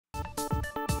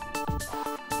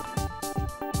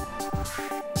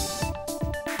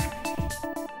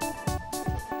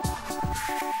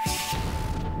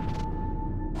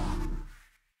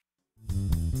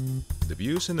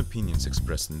views and opinions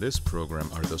expressed in this program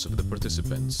are those of the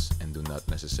participants and do not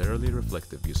necessarily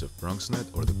reflect the views of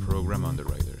BronxNet or the program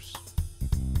underwriters.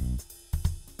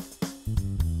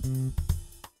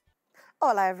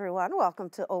 Hola everyone,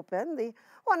 welcome to Open, the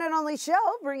one and only show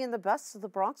bringing the best of the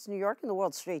Bronx, New York, and the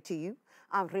world straight to you.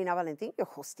 I'm Rhina Valentin, your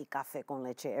hosty Café con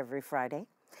Leche every Friday.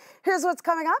 Here's what's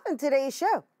coming up in today's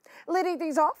show. Leading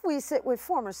things off, we sit with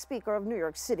former Speaker of New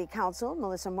York City Council,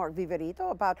 Melissa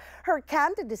Viverito, about her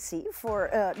candidacy for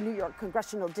New York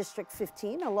Congressional District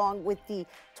 15, along with the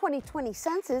 2020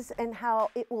 census and how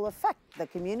it will affect the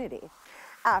community.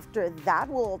 After that,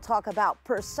 we'll talk about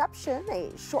Perception,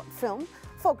 a short film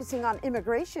focusing on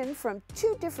immigration from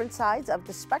two different sides of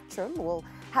the spectrum. We'll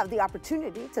have the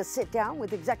opportunity to sit down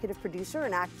with executive producer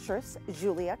and actress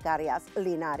Julia Garias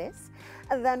Linares.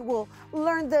 And then we'll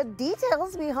learn the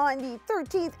details behind the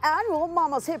 13th annual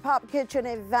Mama's Hip Hop Kitchen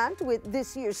event with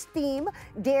this year's theme,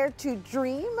 Dare to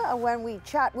Dream, when we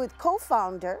chat with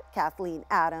co-founder Kathleen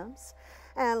Adams.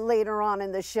 And later on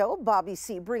in the show, Bobby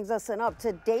C brings us an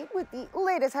up-to-date with the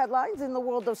latest headlines in the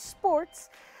world of sports.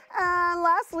 And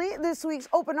lastly, this week's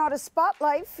Open Artist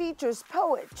Spotlight features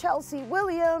poet Chelsea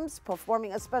Williams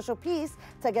performing a special piece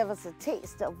to give us a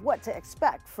taste of what to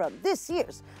expect from this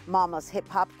year's Mama's Hip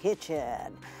Hop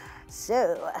Kitchen.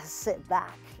 So sit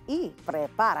back y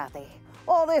prepárate.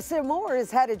 All this and more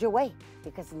is headed your way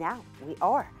because now we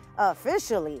are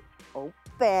officially open.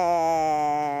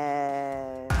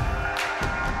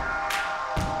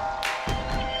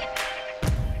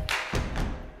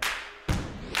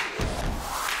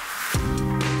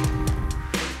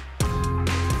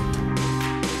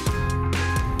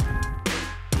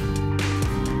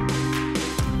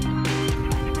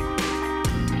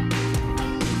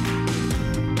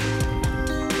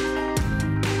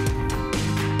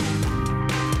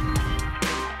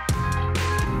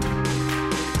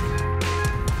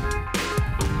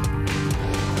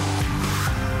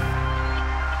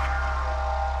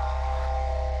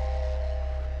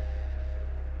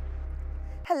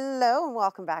 Hello and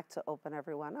welcome back to Open,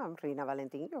 everyone. I'm Rhina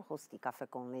Valentin, your hosty Café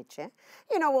con Leche.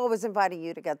 You know, we're always inviting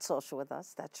you to get social with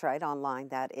us. That's right, online,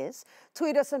 that is.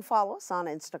 Tweet us and follow us on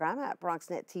Instagram at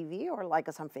BronxNet TV or like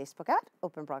us on Facebook at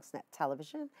Open BronxNet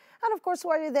Television. And of course,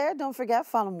 while you're there, don't forget,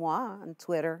 follow moi on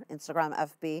Twitter, Instagram,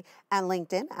 FB, and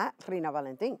LinkedIn at Rhina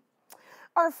Valentin.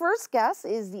 Our first guest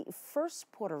is the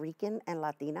first Puerto Rican and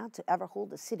Latina to ever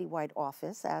hold a citywide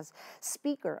office as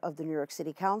Speaker of the New York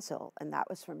City Council, and that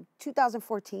was from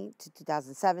 2014 to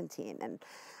 2017. And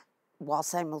while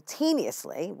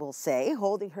simultaneously, we'll say,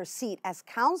 holding her seat as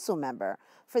council member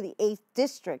for the 8th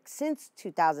District since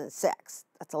 2006.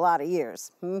 That's a lot of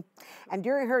years. And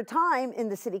during her time in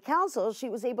the City Council, she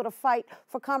was able to fight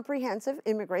for comprehensive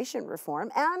immigration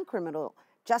reform and criminal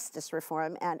justice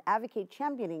reform and advocate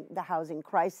championing the housing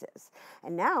crisis.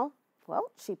 And now, well,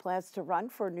 she plans to run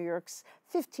for New York's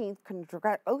 15th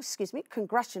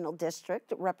Congressional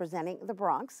District representing the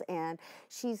Bronx. And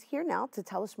she's here now to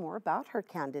tell us more about her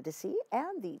candidacy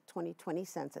and the 2020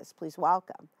 census. Please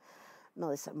welcome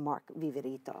Melissa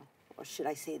Viverito. Or should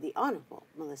I say the Honorable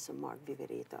Melissa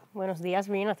Viverito. Buenos dias,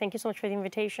 Rhina. Thank you so much for the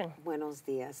invitation. Buenos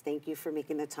dias. Thank you for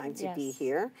making the time to be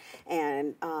here.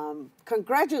 And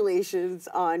congratulations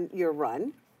on your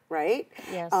run, right?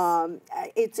 Yes.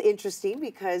 It's interesting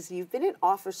because you've been in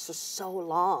office for so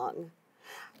long.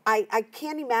 I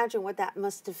can't imagine what that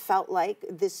must have felt like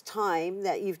this time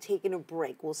that you've taken a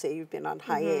break. We'll say you've been on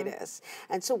hiatus.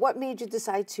 And so what made you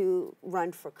decide to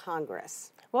run for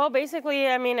Congress? Well, basically,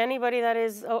 I mean, anybody that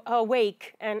is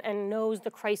awake and knows the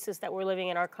crisis that we're living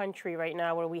in our country right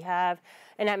now, where we have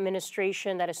an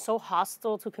administration that is so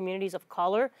hostile to communities of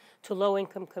color, to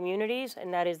low-income communities,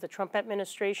 and that is the Trump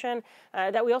administration,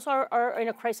 that we also are in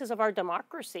a crisis of our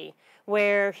democracy,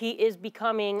 where he is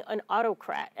becoming an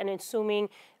autocrat and assuming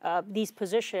these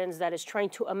positions that is trying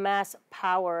to amass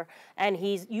power, and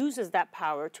he uses that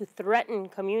power to threaten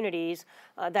communities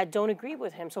that don't agree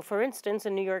with him. So for instance,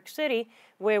 in New York City,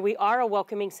 where we are a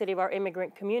welcoming city of our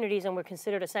immigrant communities and we're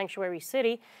considered a sanctuary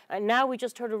city, now we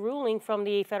just heard a ruling from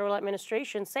the federal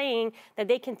administration saying that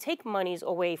they can take monies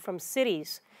away from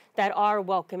cities that are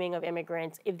welcoming of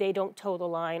immigrants if they don't toe the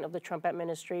line of the Trump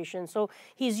administration. So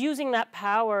he's using that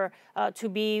power to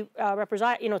be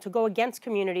to go against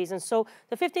communities. And so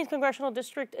the 15th Congressional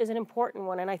District is an important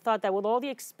one. And I thought that with all the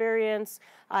experience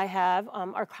I have,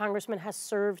 our congressman has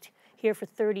served here for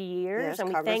 30 years, Yes, and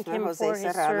we thank Congressman him Jose for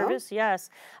his Serrano. service. Yes.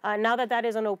 Now that that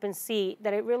is an open seat,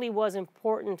 that it really was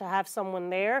important to have someone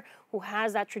there who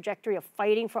has that trajectory of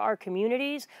fighting for our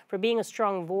communities, for being a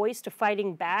strong voice, to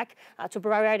fighting back, to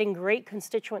providing great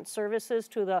constituent services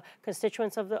to the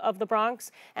constituents of the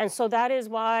Bronx. And so that is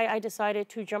why I decided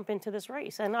to jump into this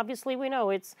race. And obviously we know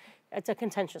it's a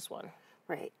contentious one.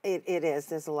 Right, it is.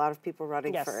 There's a lot of people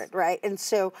running Yes. for it, right? And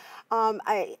so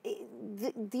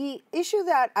the issue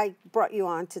that I brought you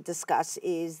on to discuss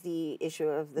is the issue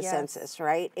of the Yes. census,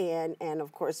 right? And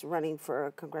of course, running for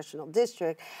a congressional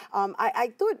district.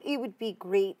 I thought it would be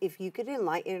great if you could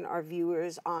enlighten our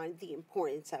viewers on the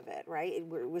importance of it, right?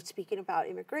 We're speaking about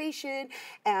immigration,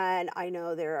 and I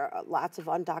know there are lots of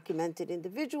undocumented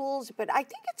individuals, but I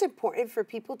think it's important for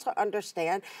people to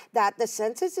understand that the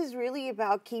census is really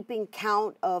about keeping count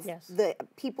of Yes. the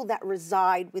people that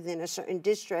reside within a certain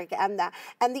district, and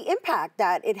the impact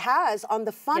that it has on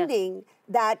the funding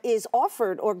that is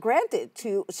offered or granted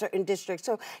to certain districts.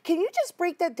 So can you just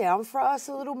break that down for us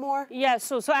a little more? Yeah,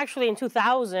 so actually in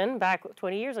 2000, back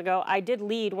 20 years ago, I did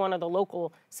lead one of the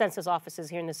local census offices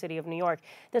here in the city of New York.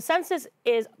 The census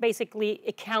is basically,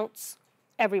 it counts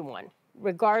everyone,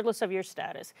 regardless of your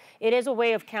status. It is a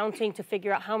way of counting to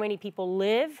figure out how many people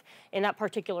live in that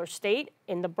particular state,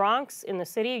 in the Bronx, in the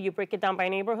city. You break it down by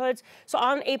neighborhoods. So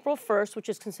on April 1st, which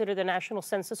is considered the National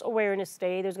Census Awareness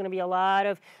Day, there's going to be a lot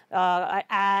of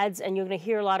ads, and you're going to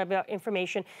hear a lot about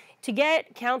information. To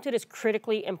get counted is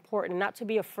critically important, not to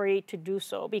be afraid to do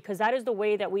so, because that is the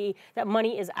way that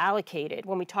money is allocated.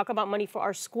 When we talk about money for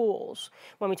our schools,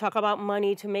 when we talk about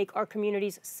money to make our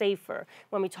communities safer,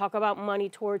 when we talk about money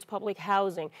towards public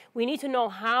housing, we need to know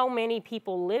how many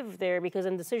people live there, because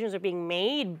then decisions are being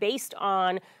made based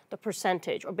on the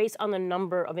percentage or based on the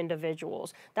number of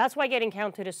individuals. That's why getting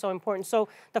counted is so important. So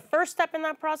the first step in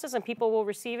that process, and people will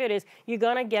receive it, is you're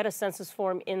gonna get a census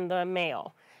form in the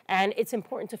mail. And it's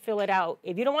important to fill it out.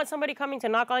 If you don't want somebody coming to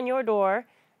knock on your door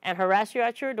and harass you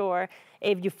at your door,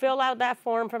 if you fill out that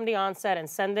form from the onset and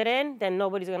send it in, then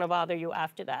nobody's going to bother you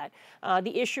after that.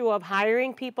 The issue of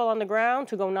hiring people on the ground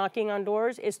to go knocking on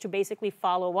doors is to basically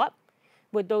follow up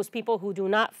with those people who do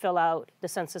not fill out the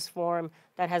census form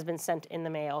that has been sent in the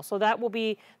mail. So that will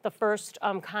be the first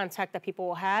contact that people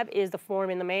will have, is the form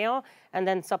in the mail, and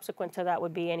then subsequent to that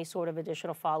would be any sort of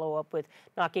additional follow-up with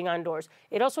knocking on doors.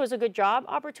 It also is a good job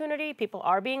opportunity. People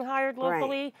are being hired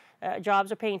locally. Right. Jobs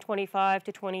are paying $25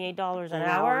 to $28 an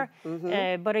hour.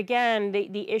 Mm-hmm. But again,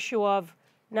 the issue of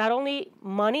not only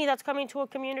money that's coming to our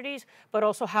communities, but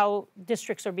also how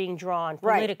districts are being drawn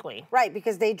politically. Right,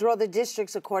 because they draw the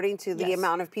districts according to the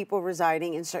amount of people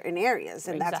residing in certain areas,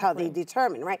 and that's how they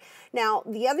determine, right? Now,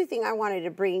 the other thing I wanted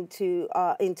to bring to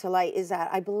into light is that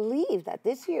I believe that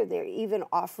this year they're even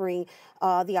offering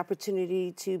the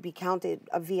opportunity to be counted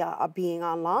via being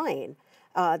online.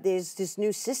 There's this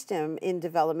new system in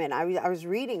development. I was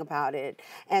reading about it,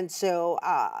 and so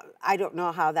I don't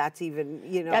know how that's even,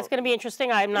 That's going to be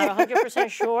interesting. I'm not 100%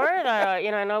 sure.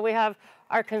 I know we have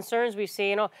our concerns we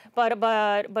see,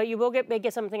 but you will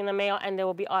get something in the mail, and there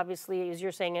will be, obviously, as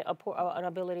you're saying, an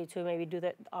ability to maybe do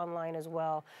that online as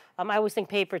well. I always think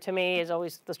paper, to me, is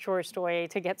always the shortest way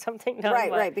to get something done.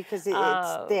 Right, because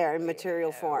it's there in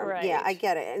material form. Right. Yeah, I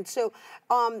get it. And so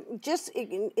just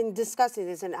in discussing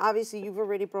this, and obviously you've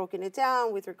already broken it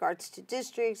down with regards to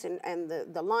districts and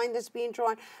the line that's being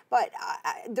drawn, but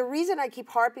the reason I keep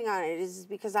harping on it is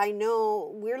because I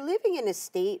know we're living in a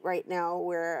state right now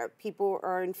where people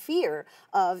are in fear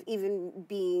of even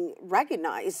being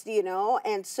recognized,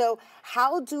 and so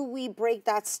how do we break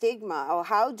that stigma, or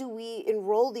how do we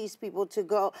enroll these people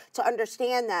to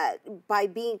understand that by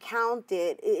being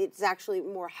counted, it's actually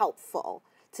more helpful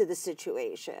to the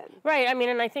situation? Right. I mean,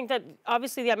 and I think that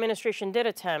obviously the administration did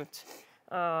attempt,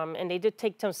 and they did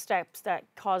take some steps that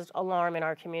caused alarm in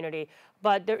our community.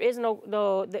 But there is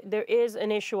there is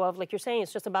an issue of, like you're saying,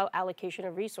 it's just about allocation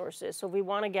of resources. So we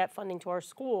want to get funding to our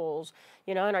schools,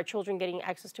 and our children getting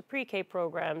access to pre-K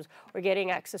programs, or getting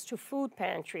access to food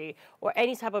pantry, or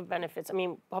any type of benefits. I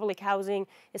mean, public housing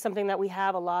is something that we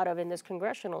have a lot of in this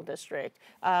congressional district.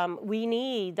 We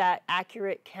need that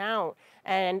accurate count.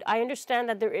 And I understand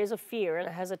that there is a fear and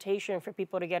a hesitation for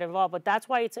people to get involved, but that's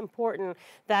why it's important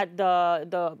that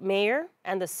the mayor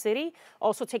and the city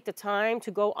also take the time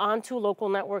to go onto local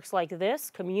networks like this,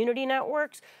 community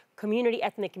networks, community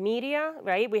ethnic media,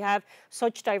 right? We have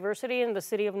such diversity in the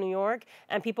city of New York,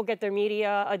 and people get their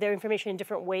media, their information in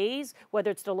different ways,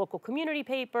 whether it's the local community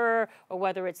paper or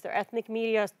whether it's their ethnic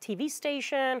media TV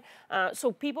station.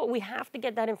 So we have to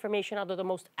get that information out of the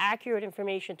most accurate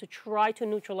information to try to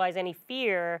neutralize any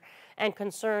fear and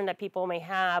concern that people may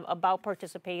have about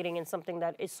participating in something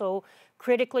that is so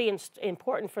critically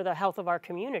important for the health of our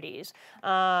communities.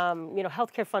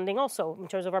 Healthcare funding also, in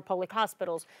terms of our public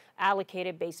hospitals,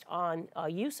 allocated based on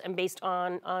use and based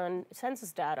on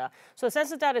census data. So the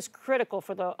census data is critical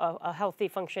for a healthy,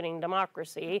 functioning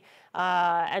democracy,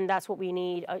 and that's what we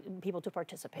need people to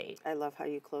participate. I love how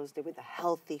you closed it with a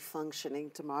healthy,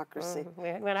 functioning democracy.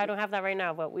 Well, I don't have that right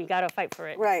now, but we got to fight for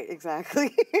it. Right,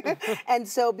 exactly. And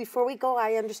so before we go,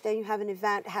 I understand you have an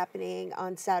event happening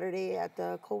on Saturday at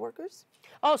the Coworkers?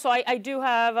 Oh, so I do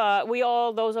have,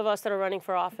 those of us that are running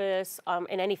for office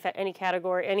in any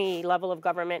category, any level of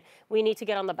government, we need to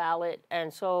get on the ballot.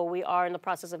 And so we are in the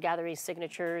process of gathering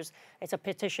signatures. It's a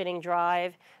petitioning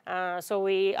drive. So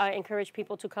we encourage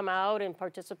people to come out and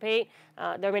participate.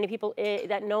 There are many people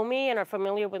that know me and are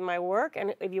familiar with my work.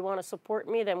 And if you want to support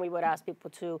me, then we would ask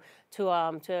people to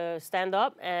stand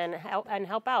up and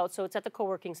help out. So it's at the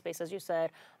co-working space, as you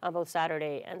said, on both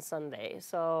Saturday and Sunday.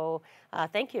 So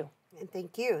thank you. And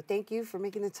thank you. Thank you for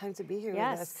making the time to be here with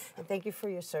us. And thank you for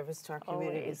your service to our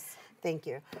community. Always. Thank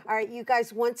you. All right, you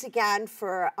guys, once again,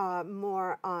 for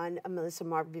more on Melissa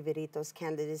Mark Viverito's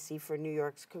candidacy for New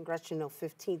York's Congressional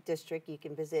 15th District, you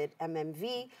can visit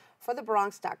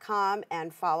mmvforthebronx.com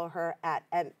and follow her at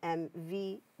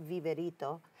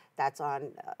mmvviverito. That's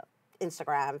on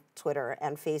Instagram, Twitter,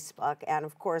 and Facebook. And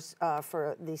of course,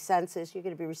 for the census, you're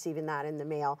going to be receiving that in the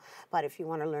mail. But if you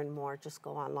want to learn more, just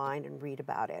go online and read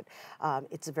about it.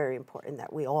 It's very important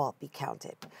that we all be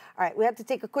counted. All right, we have to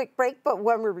take a quick break, but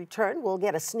when we return, we'll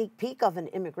get a sneak peek of an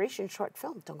immigration short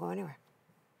film. Don't go anywhere.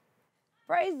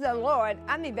 Praise the Lord.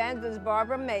 I'm Evangelist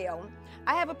Barbara Mayo.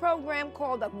 I have a program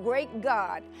called A Great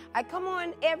God. I come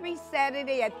on every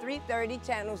Saturday at 3:30,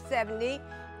 channel 70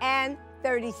 and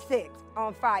 36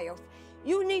 on Fios.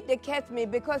 You need to catch me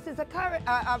because it's a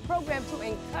program to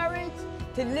encourage,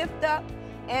 to lift up,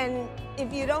 and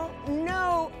if you don't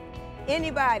know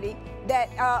anybody that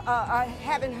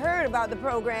haven't heard about the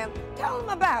program, tell them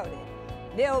about it.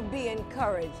 They'll be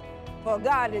encouraged, for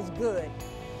God is good.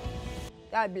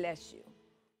 God bless you.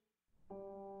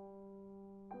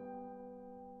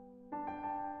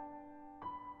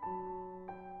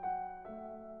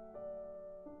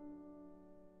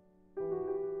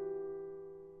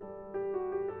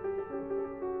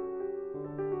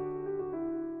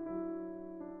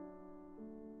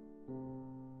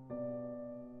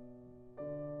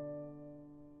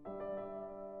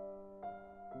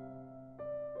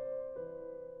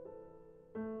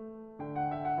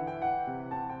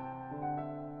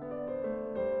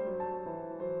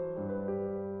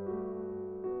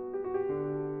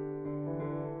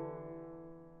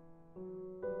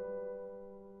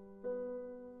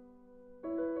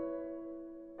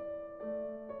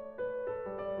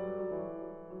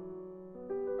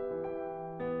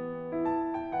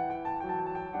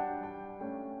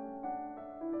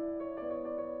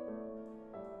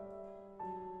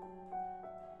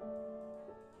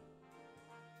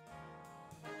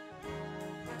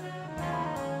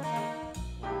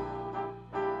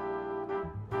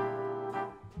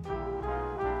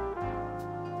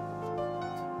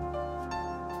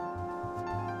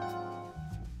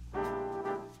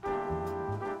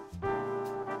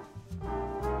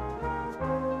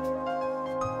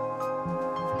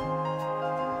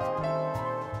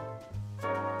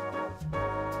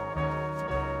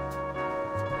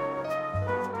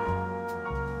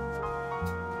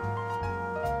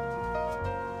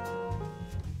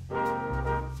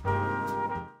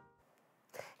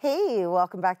 Hey,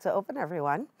 welcome back to Open,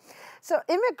 everyone. So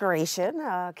immigration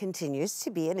continues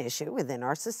to be an issue within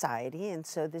our society, and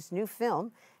so this new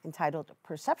film entitled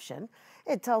Perception,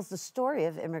 it tells the story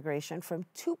of immigration from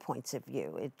 2 points of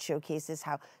view. It showcases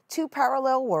how 2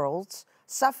 parallel worlds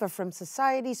suffer from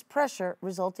society's pressure,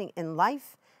 resulting in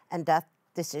life and death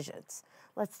decisions.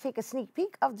 Let's take a sneak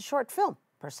peek of the short film,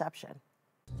 Perception.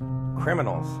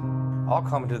 Criminals all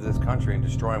coming to this country and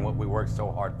destroying what we work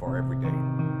so hard for every day.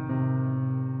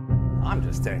 I'm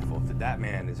just thankful that that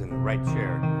man is in the right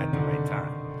chair at the right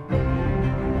time.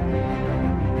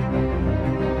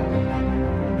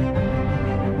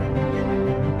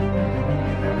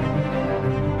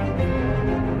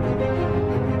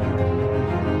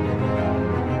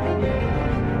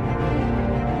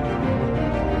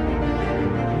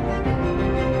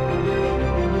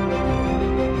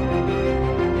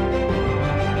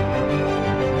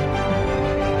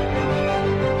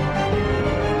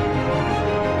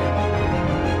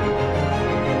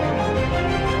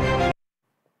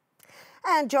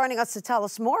 And joining us to tell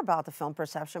us more about the film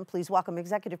perception, please welcome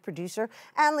executive producer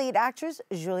and lead actress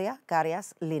Julia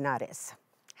Garias Linares.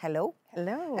 Hello.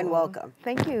 Hello. And welcome.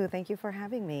 Thank you. Thank you for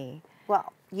having me.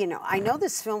 Well, you know, I know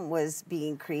this film was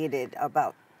being created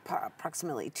about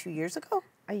approximately 2 years ago.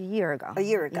 A year ago. A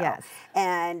year ago. Yes.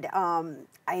 And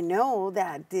I know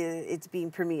that it's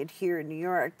being premiered here in New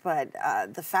York, but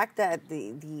the fact that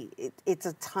it's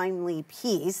a timely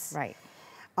piece. Right.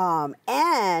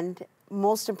 And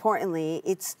most importantly,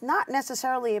 it's not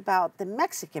necessarily about the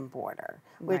Mexican border,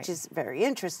 which Right. is very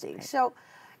interesting. Right. So,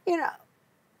 you know,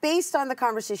 based on the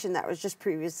conversation that was just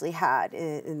previously had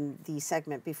in the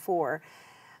segment before,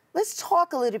 let's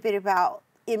talk a little bit about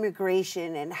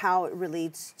immigration and how it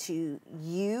relates to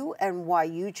you and why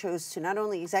you chose to not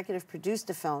only executive produce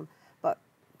the film, but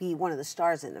be one of the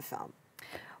stars in the film.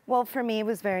 Well, for me, it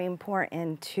was very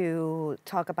important to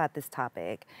talk about this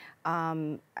topic.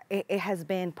 It has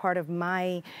been part of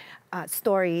my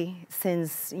story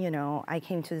since, you know, I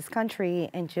came to this country,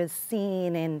 and just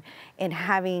seeing and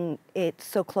having it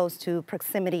so close to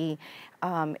proximity,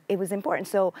 it was important.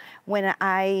 So when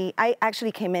I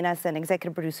actually came in as an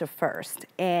executive producer first,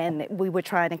 and we were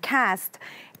trying to cast,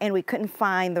 and we couldn't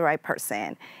find the right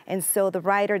person. And so the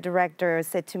writer-director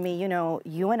said to me, you know,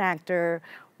 you're an actor,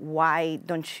 why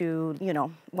don't you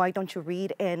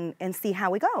read and see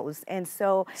how it goes? And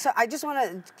so I just want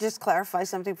to just clarify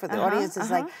something for the audience. It's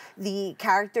like the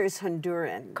character is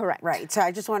Honduran. Correct. Right. So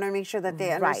I just want to make sure that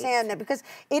they understand that, because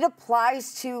it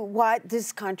applies to what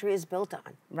this country is built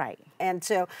on. Right. And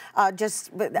so I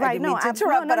didn't mean to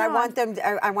interrupt, but I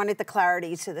wanted the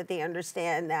clarity so that they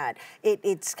understand that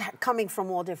it's coming from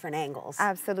all different angles.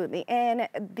 Absolutely. And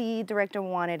the director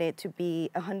wanted it to be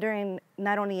a Honduran,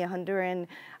 not only a Honduran,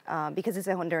 because it's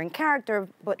a Honduran character,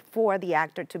 but for the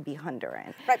actor to be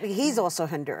Honduran. Right, but he's also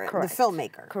Honduran, Correct. the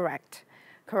filmmaker. Correct.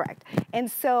 Correct.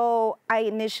 And so I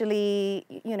initially,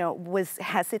 you know, was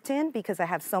hesitant because I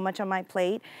have so much on my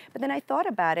plate. But then I thought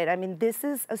about it. I mean, this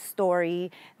is a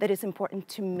story that is important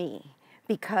to me,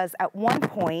 because at one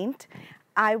point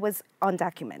I was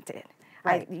undocumented.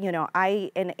 Right.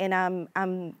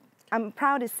 I'm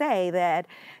proud to say that,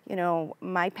 you know,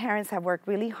 my parents have worked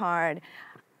really hard.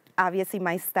 Obviously,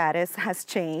 my status has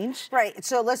changed. Right.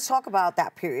 So let's talk about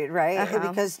that period, right?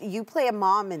 Because you play a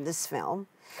mom in this film.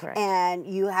 Correct. And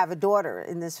you have a daughter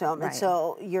in this film, Right. and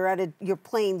so you're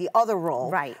playing the other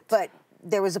role. Right. But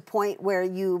there was a point where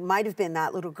you might have been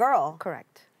that little girl.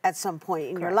 Correct. At some point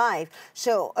in your life.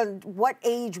 So what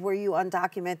age were you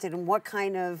undocumented, and what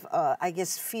kind of, I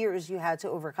guess, fears you had to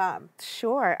overcome?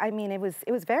 Sure. I mean, it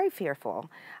was very fearful.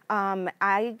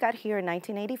 I got here in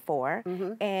 1984,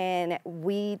 and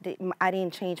I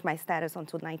didn't change my status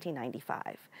until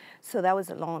 1995. So that was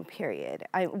a long period.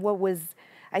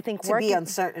 I think to be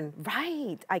uncertain.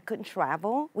 Right. I couldn't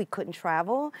travel. We couldn't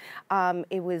travel.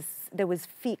 There was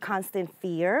constant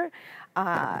fear.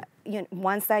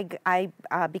 Once I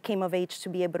became of age to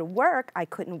be able to work, I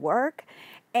couldn't work.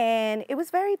 And it was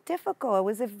very difficult. It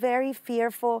was a very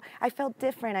fearful, I felt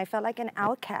different. I felt like an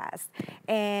outcast.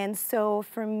 And so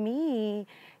for me,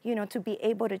 you know, to be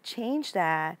able to change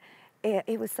that,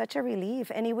 it was such a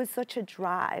relief, and it was such a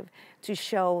drive to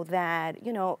show that,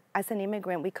 you know, as an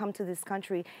immigrant, we come to this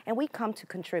country and we come to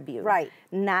contribute, right,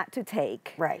 not to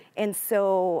take. Right. And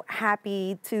so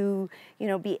happy to, you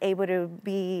know, be able to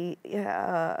be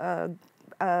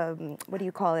what do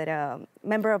you call it? A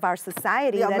member of our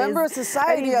society. Yeah, a member of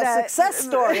society, a success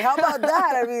story. How about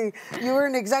that? I mean, you were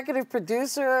an executive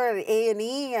producer at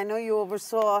A&E. I know you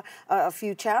oversaw a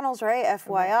few channels, right?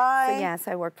 FYI. So yes,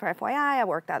 I worked for FYI. I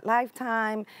worked at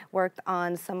Lifetime, worked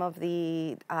on some of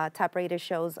the top-rated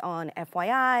shows on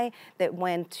FYI that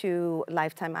went to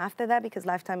Lifetime after that, because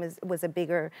Lifetime was a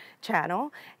bigger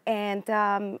channel. And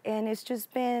it's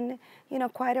just been, you know,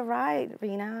 quite a ride,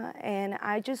 Rhina. And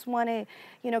I just want to,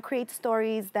 you know, create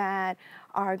stories that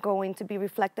are going to be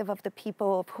reflective of the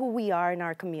people, of who we are in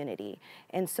our community.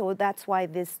 And so that's why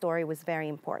this story was very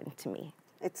important to me.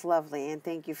 It's lovely, and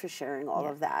thank you for sharing all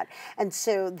of that. And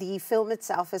so the film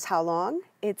itself is how long?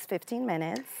 It's 15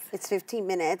 minutes. It's 15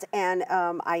 minutes, and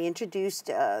I introduced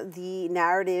the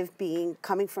narrative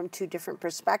coming from two different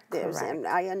perspectives. Correct. And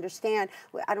I understand,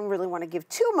 I don't really want to give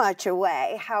too much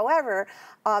away. However,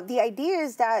 the idea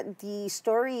is that the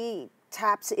story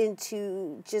taps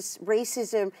into just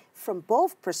racism from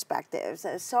both perspectives.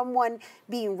 As someone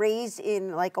being raised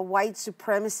in like a white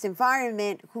supremacist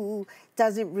environment who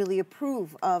doesn't really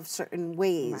approve of certain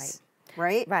ways. Right.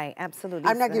 right? Right, absolutely.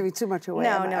 I'm not So- giving too much away. No,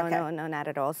 am I? no, Okay. no, not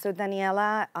at all. So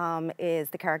Daniela is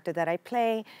the character that I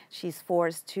play. She's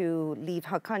forced to leave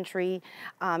her country,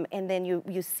 and then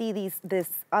you see this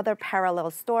other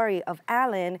parallel story of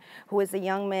Alan, who is a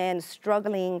young man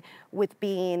struggling with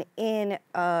being in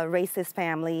a racist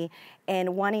family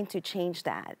and wanting to change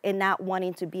that and not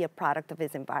wanting to be a product of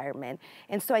his environment.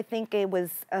 And so I think it was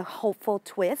a hopeful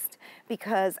twist,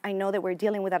 because I know that we're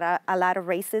dealing with a lot of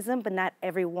racism, but not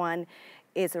everyone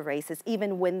is a racist,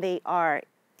 even when they are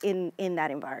in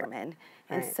that environment.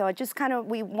 And Right. so I just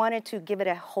we wanted to give it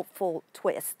a hopeful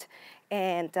twist.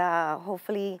 And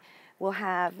hopefully we'll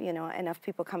have, enough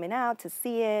people coming out to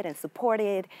see it and support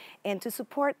it, and to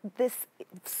support this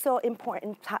so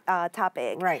important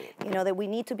topic. Right. That we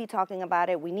need to be talking about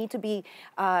it. We need to be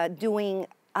doing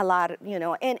a lot,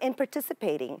 and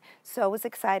participating. So I was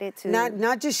excited to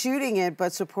Not just shooting it,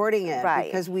 but supporting it, Right.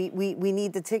 because we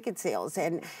need the ticket sales,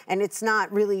 and it's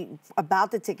not really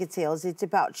about the ticket sales. It's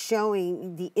about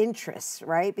showing the interest,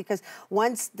 right? Because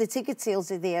once the ticket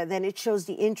sales are there, then it shows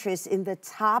the interest in the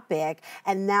topic,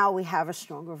 and now we have a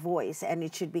stronger voice, and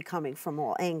it should be coming from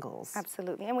all angles.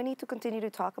 Absolutely, and we need to continue to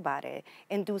talk about it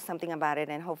and do something about it.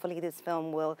 And hopefully, this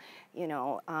film will,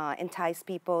 entice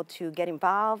people to get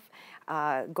involved,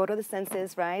 go to the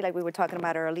census, right? Like we were talking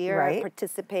about earlier, Right.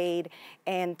 participate,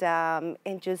 and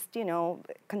just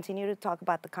continue to talk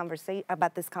about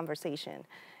this conversation.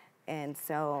 And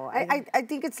so I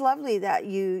think it's lovely that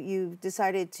you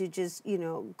decided to just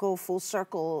go full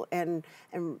circle and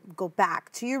go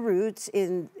back to your roots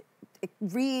in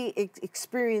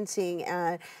re-experiencing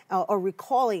or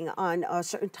recalling on a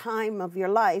certain time of your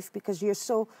life, because you're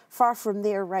so far from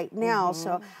there right now.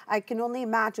 So I can only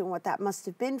imagine what that must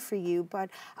have been for you. But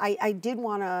I did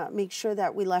want to make sure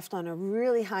that we left on a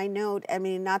really high note. I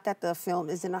mean, not that the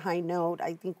film isn't a high note.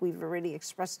 I think we've already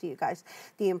expressed to you guys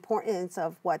the importance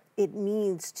of what it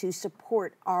means to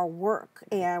support our work.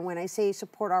 And when I say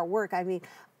support our work, I mean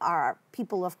our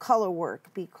people of color work,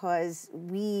 because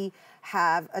we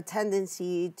have a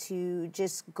tendency to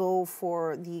just go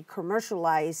for the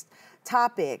commercialized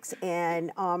topics,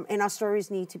 and our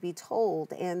stories need to be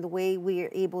told, and the way we are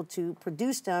able to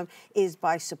produce them is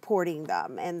by supporting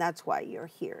them, and that's why you're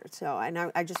here. So,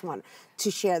 and I just want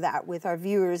to share that with our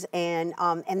viewers, and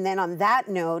then on that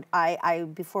note, I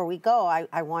before we go,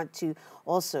 I want to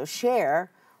also share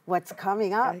what's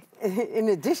coming up in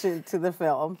addition to the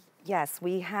film. Yes,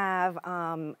 we have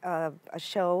a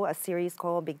series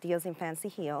called Big Deals in Fancy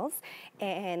Heels,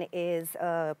 and is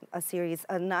a series,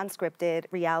 a non-scripted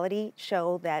reality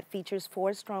show that features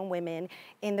 4 strong women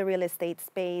in the real estate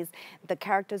space. The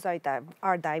characters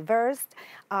are diverse.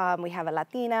 We have a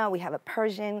Latina, we have a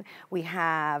Persian, we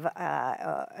have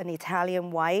an Italian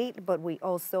white, but we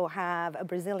also have a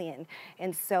Brazilian.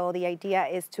 And so the idea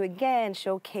is to, again,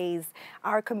 showcase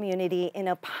our community in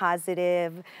a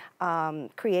positive,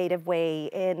 creative way,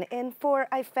 and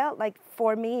I felt like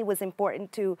for me it was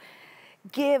important to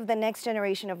give the next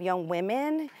generation of young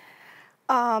women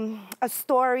a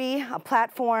story, a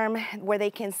platform where they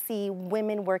can see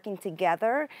women working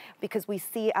together, because we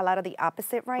see a lot of the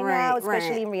opposite right now,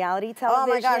 especially in reality television.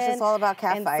 Oh my gosh, it's all about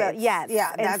catfights. So, yes.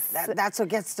 Yeah, that's what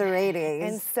gets the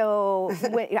ratings. And so,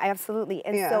 absolutely.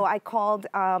 And so I called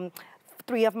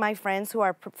 3 of my friends who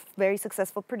are very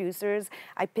successful producers.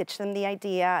 I pitched them the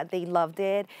idea. They loved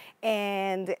it,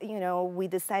 and we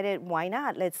decided, why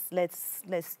not?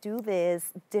 Let's do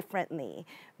this differently,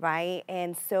 right?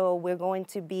 And so we're going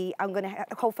to be.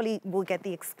 Hopefully we'll get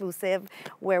the exclusive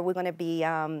where we're going to be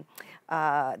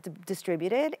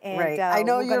distributed. And, right. I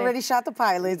know you already shot the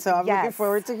pilot, so I'm looking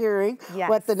forward to hearing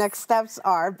what the next steps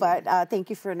are. But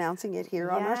thank you for announcing it here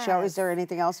on our show. Is there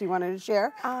anything else you wanted to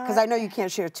share? Because I know you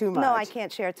can't share too much. No, I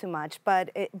can't share too much, but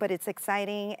it's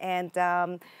exciting,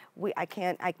 and we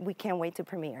can't wait to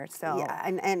premiere. So yeah,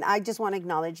 and I just want to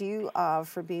acknowledge you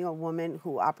for being a woman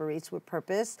who operates with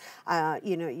purpose.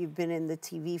 You've been in the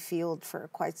TV field for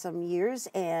quite some years,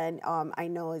 and I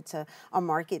know it's a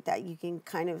market that you can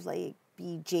kind of like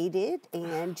be jaded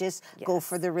and just go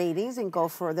for the ratings and go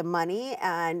for the money,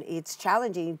 and it's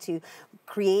challenging to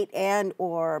create and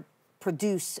or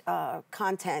produce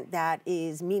content that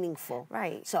is meaningful.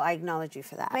 Right. So I acknowledge you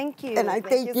for that. Thank you. And I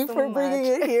thank you so for bringing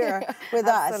it here with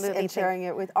us and sharing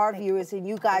it with our viewers and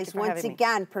you guys. Once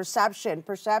again, Perception.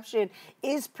 Perception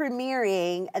is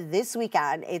premiering this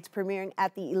weekend. It's premiering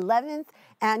at the 11th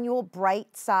Annual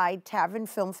Bright Side Tavern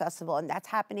Film Festival, and that's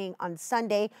happening on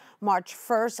Sunday, March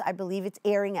 1st. I believe it's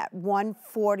airing at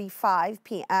 1:45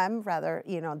 p.m. Rather,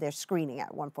 they're screening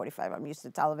at 1:45. I'm used to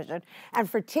television. And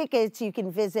for tickets, you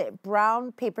can visit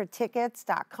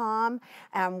brownpapertickets.com.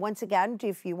 And once again,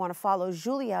 if you want to follow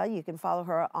Julia, you can follow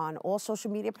her on all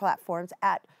social media platforms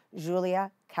at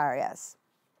Julia Carias.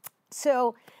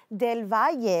 So Del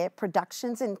Valle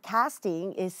Productions and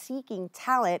Casting is seeking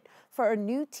talent for a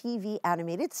new TV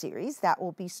animated series that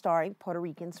will be starring Puerto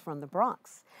Ricans from the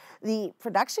Bronx. The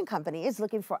production company is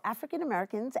looking for African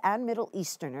Americans and Middle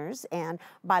Easterners and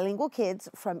bilingual kids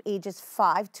from ages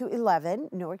 5 to 11.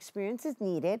 No experience is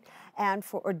needed. And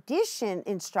for audition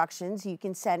instructions, you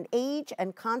can send age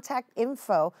and contact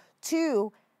info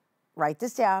to, write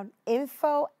this down,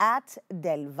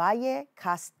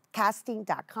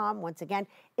 info@delvallecasting.com. Once again,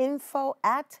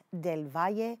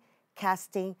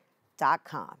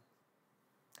 info@delvallecasting.com.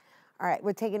 All right,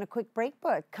 we're taking a quick break,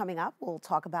 but coming up, we'll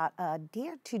talk about a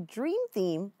Dare to Dream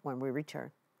theme when we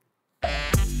return.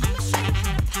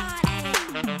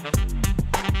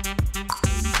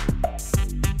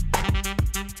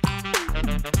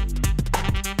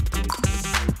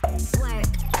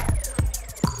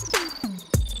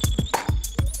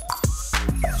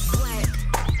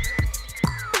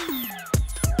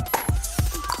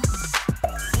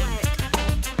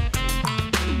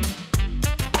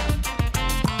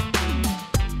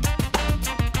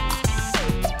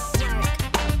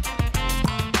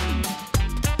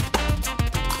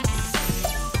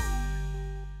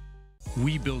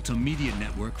 We built a media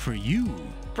network for you.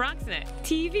 BronxNet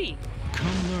TV.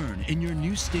 Come learn in your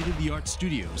new state-of-the-art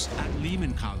studios at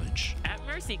Lehman College. At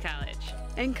Mercy College.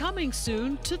 And coming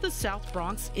soon to the South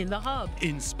Bronx in the Hub.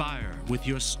 Inspire with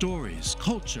your stories,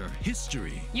 culture,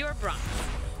 history. Your Bronx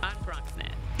on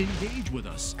BronxNet. Engage with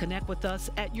us. Connect with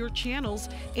us at your channels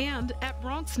and at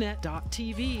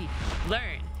BronxNet.tv.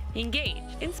 Learn, engage,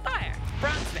 inspire.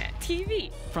 BronxNet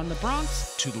TV. From the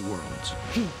Bronx to the world.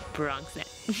 BronxNet.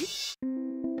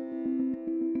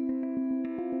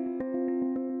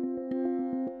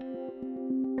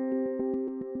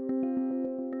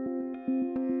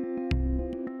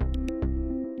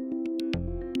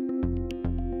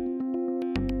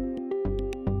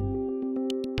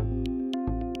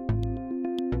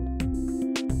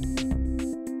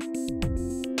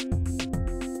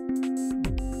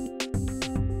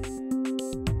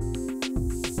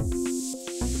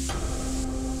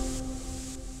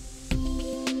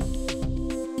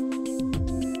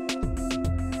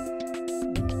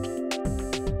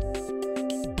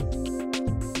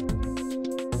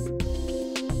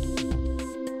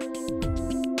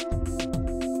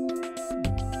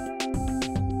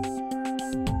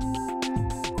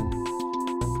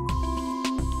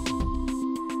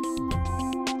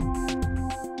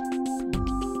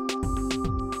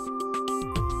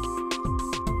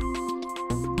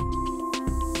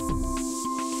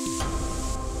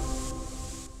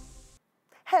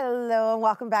 Hello and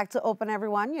welcome back to Open,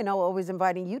 everyone. You know, always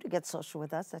inviting you to get social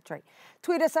with us. That's right.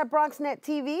 Tweet us at BronxNet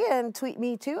TV and tweet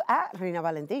me too at Rhina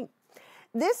Valentin.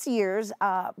 This year's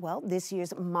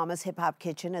Mama's Hip Hop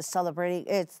Kitchen is celebrating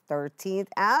its 13th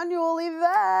annual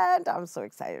event. I'm so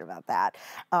excited about that.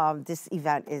 This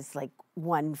event is like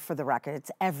one for the record.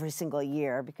 It's every single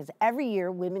year because every year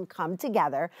women come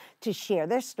together to share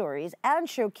their stories and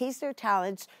showcase their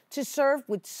talents to serve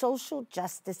with social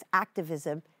justice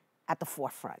activism at the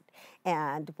forefront.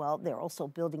 And, well, they're also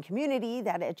building community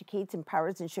that educates,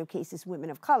 empowers, and showcases women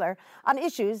of color on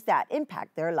issues that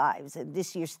impact their lives. And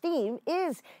this year's theme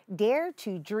is Dare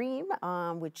to Dream,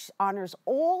 which honors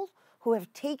all who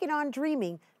have taken on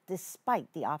dreaming despite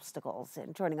the obstacles.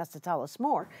 And joining us to tell us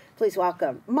more, please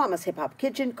welcome Mama's Hip Hop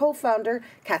Kitchen co-founder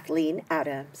Kathleen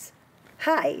Adams.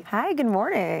 Hi. Hi, good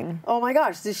morning. Oh my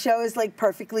gosh, this show is like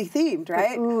perfectly themed,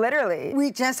 right? Literally.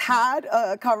 We just had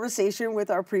a conversation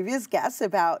with our previous guests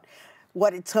about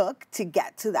what it took to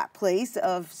get to that place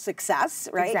of success,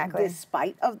 right? Exactly.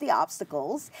 Despite of the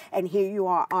obstacles. And here you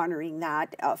are honoring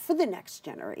that for the next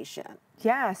generation.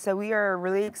 Yeah, so we are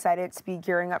really excited to be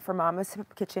gearing up for Mama's Hip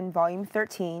Hop Kitchen Volume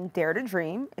 13, Dare to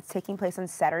Dream. It's taking place on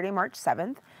Saturday, March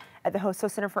 7th at the Hosto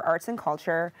Center for Arts and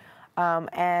Culture.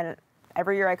 And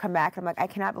every year I come back, I'm like, I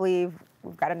cannot believe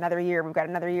we've got another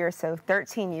year. So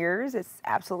 13 years, it's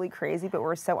absolutely crazy, but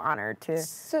we're so honored to.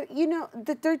 So, you know,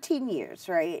 the 13 years,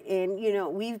 right? And, you know,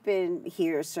 we've been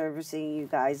here servicing you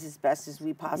guys as best as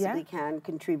we possibly can,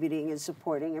 contributing and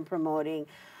supporting and promoting.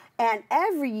 And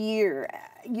every year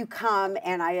you come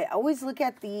and I always look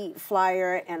at the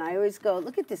flyer and I always go,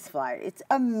 look at this flyer. It's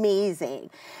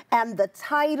amazing. And the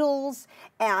titles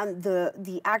and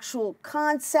the actual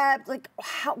concept, like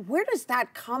where does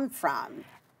that come from?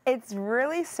 It's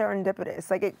really serendipitous.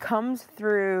 Like it comes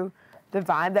through the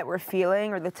vibe that we're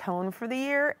feeling or the tone for the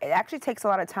year. It actually takes a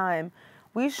lot of time.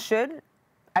 We should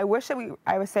I wish that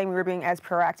I was saying we were being as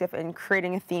proactive in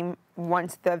creating a theme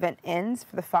once the event ends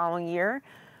for the following year,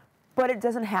 but it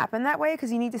doesn't happen that way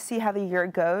because you need to see how the year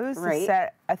goes to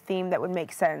set a theme that would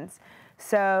make sense.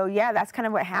 So yeah, that's kind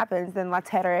of what happens. Then La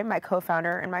Terre, my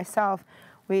co-founder, and myself,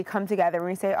 we come together and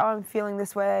we say, oh, I'm feeling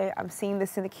this way, I'm seeing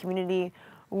this in the community,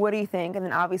 what do you think? And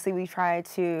then obviously we try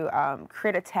to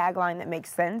create a tagline that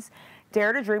makes sense.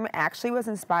 Dare to Dream actually was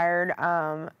inspired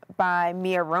by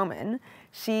Mia Roman.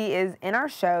 She is in our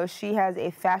show. She has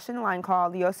a fashion line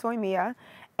called Yo Soy Mia,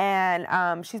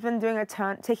 and she's been doing a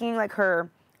ton, taking like her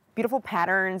beautiful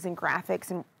patterns and graphics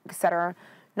and etc.,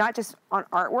 not just on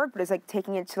artwork, but it's like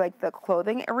taking it to like the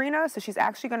clothing arena. So she's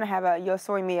actually going to have a Yo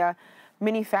Soy Mia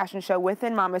mini fashion show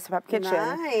within Mama's Hip Hop Kitchen.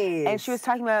 Nice. And she was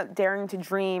talking about daring to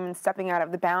dream and stepping out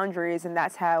of the boundaries, and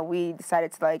that's how we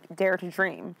decided to like dare to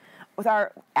dream with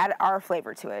add our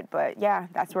flavor to it. But yeah,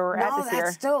 that's where we're at this year.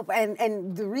 That's dope.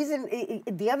 And the reason,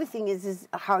 the other thing is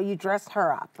how you dressed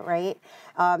her up, right?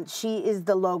 She is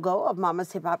the logo of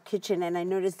Mama's Hip Hop Kitchen, and I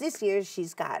noticed this year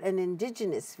she's got an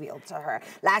indigenous feel to her.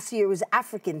 Last year was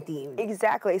African themed.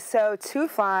 Exactly. So Two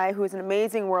Fly, who is an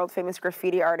amazing world famous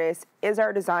graffiti artist, is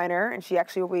our designer, and she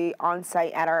actually will be on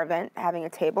site at our event having a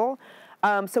table.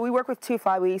 So we work with Two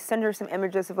Fly. We send her some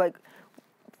images of like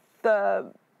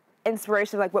the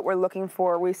inspiration, like what we're looking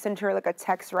for. We send her like a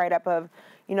text write-up of,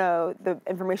 you know, the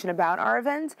information about our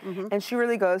event, and she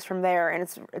really goes from there. And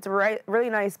it's a really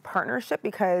nice partnership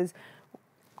because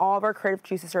all of our creative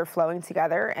juices are flowing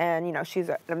together. And you know, she's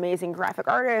an amazing graphic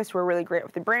artist. We're really great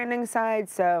with the branding side,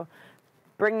 so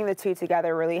bringing the two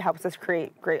together really helps us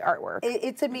create great artwork.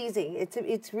 It's amazing.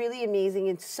 It's really amazing.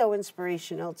 It's so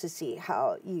inspirational to see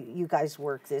how you guys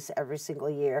work this every single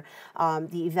year.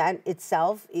 The event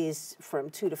itself is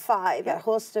from 2 to 5 at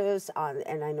Hostos,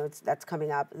 and I know that's coming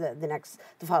up the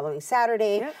following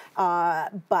Saturday.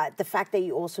 But the fact that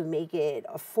you also make it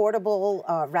affordable,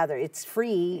 rather it's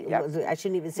free. I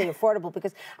shouldn't even say affordable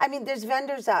because I mean there's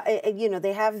vendors out. You know,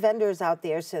 they have vendors out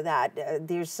there so that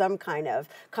there's some kind of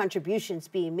contributions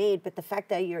being made, but the fact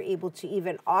that you're able to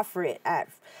even offer it at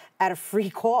a free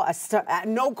cost, at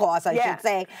no cost, I should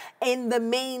say, in the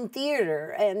main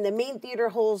theater, and the main theater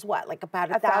holds what, like about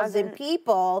 1,000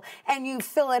 people, and you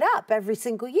fill it up every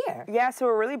single year. Yeah, so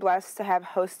we're really blessed to have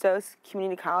Hostos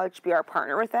Community College be our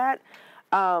partner with that.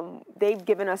 They've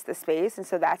given us the space, and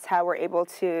so that's how we're able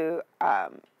to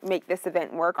make this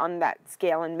event work on that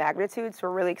scale and magnitude. So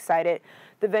we're really excited.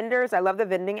 The vendors, I love the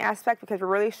vending aspect because we're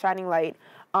really shining light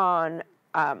on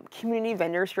community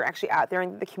vendors who are actually out there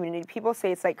in the community. People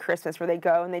say it's like Christmas where they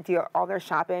go and they do all their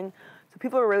shopping. So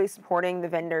people are really supporting the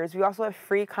vendors. We also have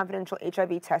free confidential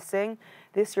HIV testing.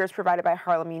 This year is provided by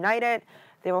Harlem United.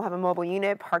 They will have a mobile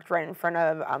unit parked right in front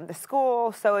of the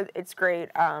school. So it's great.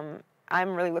 I'm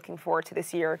really looking forward to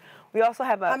this year. We also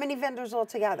have how many vendors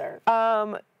altogether?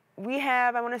 We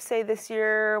have, I want to say this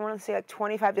year, like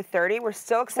 25 to 30. We're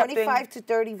still accepting 25 to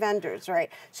 30 vendors,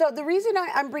 right? So the reason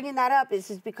I'm bringing that up is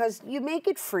because you make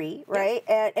it free, right?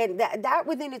 And that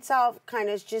within itself kind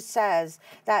of just says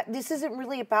that this isn't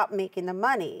really about making the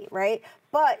money, right?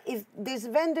 But if there's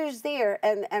vendors there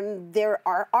and there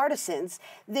are artisans,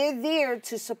 they're there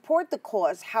to support the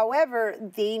cause. However,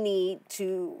 they need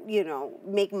to, you know,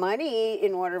 make money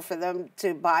in order for them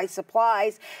to buy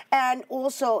supplies. And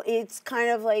also it's kind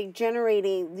of like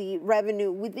generating the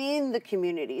revenue within the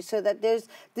community so that there's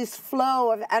this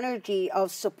flow of energy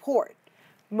of support.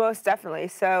 Most definitely.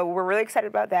 So we're really excited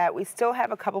about that. We still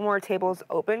have a couple more tables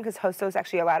open because Hostos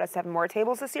actually allowed us to have more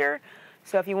tables this year.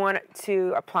 So if you want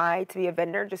to apply to be a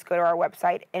vendor, just go to our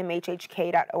website,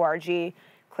 mhhk.org,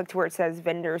 click to where it says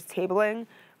vendors tabling.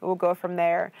 We'll go from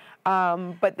there.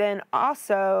 But then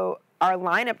also our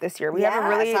lineup this year, we have a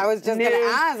really I was just going to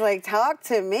ask, like, talk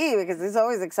to me because it's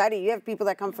always exciting. You have people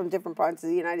that come from different parts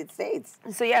of the United States.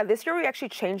 So yeah, this year we actually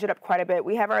changed it up quite a bit.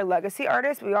 We have our legacy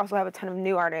artists. We also have a ton of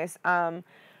new artists.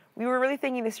 We were really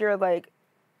thinking this year, like,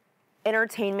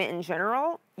 entertainment in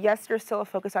general. Yes, there's still a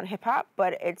focus on hip hop,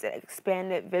 but it's an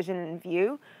expanded vision and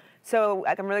view. So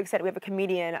like, I'm really excited. We have a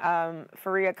comedian,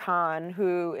 Faria Khan,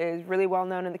 who is really well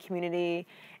known in the community.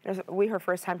 It was her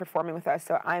first time performing with us,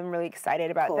 so I'm really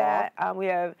excited about that. We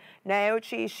have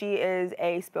Naochi. She is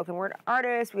a spoken word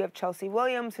artist. We have Chelsea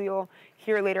Williams, who you'll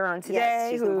hear later on today.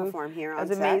 Yes, she's going to perform here on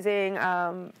set. Is amazing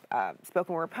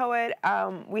spoken word poet.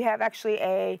 We have actually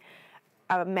a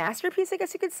masterpiece, I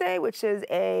guess you could say, which is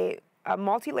a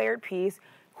multi-layered piece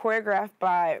choreographed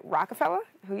by Rockefeller,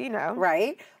 who you know.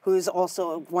 Right, who's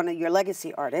also one of your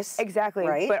legacy artists. Exactly,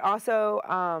 right? But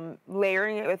also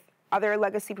layering it with other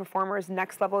legacy performers,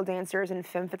 Next Level Dancers, and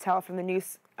Femme Fatale from the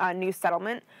New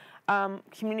Settlement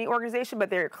community organization,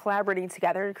 but they're collaborating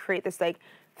together to create this like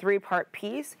 3-part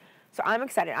piece. So I'm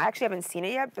excited. I actually haven't seen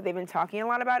it yet, but they've been talking a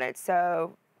lot about it.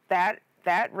 So that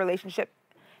relationship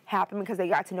happened because they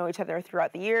got to know each other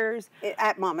throughout the years.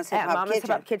 At Mama's Hip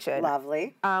Hop Kitchen.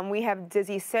 Lovely. We have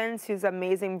Dizzy Sins, who's an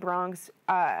amazing Bronx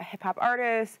hip hop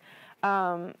artist.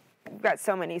 We've got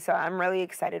so many, so I'm really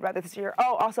excited about this year.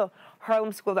 Oh, also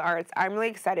Harlem School of the Arts. I'm really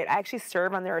excited. I actually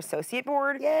serve on their associate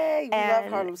board. Yay, we love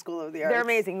Harlem School of the Arts. They're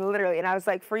amazing, literally. And I was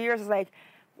like, for years, I was like,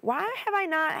 why have I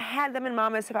not had them in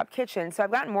Mama's Hip Hop Kitchen? So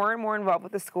I've gotten more and more involved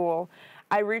with the school.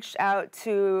 I reached out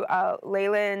to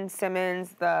Leyland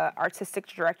Simmons, the artistic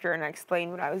director, and I explained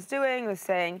what I was doing. I was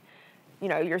saying, you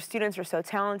know, your students are so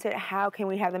talented. How can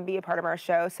we have them be a part of our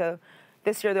show? So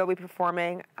this year they'll be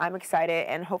performing. I'm excited,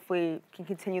 and hopefully can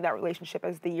continue that relationship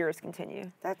as the years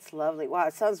continue. That's lovely. Wow,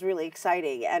 it sounds really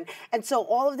exciting. And so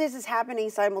all of this is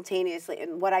happening simultaneously.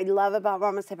 And what I love about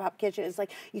Mama's Hip Hop Kitchen is like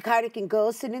you kind of can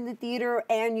go sit in the theater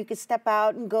and you can step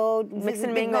out and go mix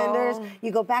and big mingle. vendors.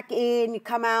 You go back in, you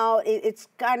come out. It's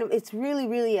really,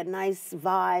 really a nice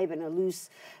vibe and a loose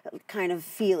kind of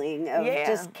feeling of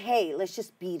just, hey, let's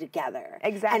just be together.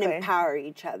 Exactly. And empower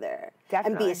each other.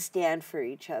 Definitely. And be a stand for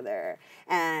each other.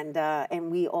 And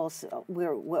we're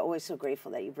always so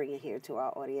grateful that you bring it here to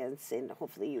our audience, and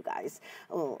hopefully you guys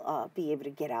will be able to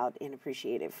get out and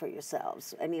appreciate it for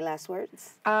yourselves. Any last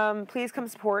words? Please come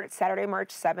support Saturday, March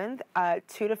 7th,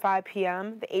 2 to 5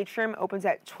 p.m. The atrium opens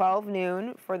at 12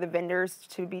 noon for the vendors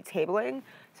to be tabling.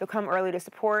 So come early to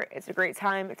support. It's a great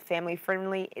time. It's family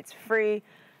friendly. It's free.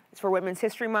 It's for Women's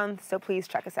History Month, so please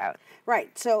check us out.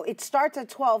 Right, so it starts at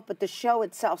 12, but the show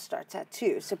itself starts at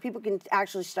 2. So people can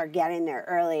actually start getting there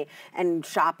early and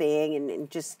shopping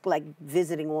and just like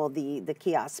visiting all the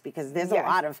kiosks because there's a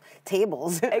lot of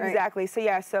tables. Right? Exactly,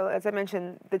 so as I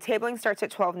mentioned, the tabling starts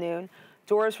at 12 noon.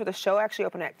 Doors for the show actually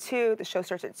open at 2. The show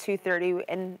starts at 2:30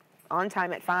 and on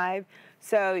time at 5.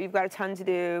 So you've got a ton to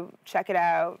do. Check it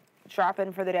out. Drop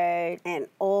in for the day. And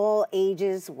all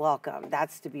ages welcome.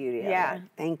 That's the beauty of it.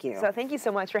 Thank you. So thank you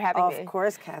so much for having me. Of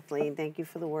course, Kathleen. Thank you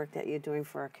for the work that you're doing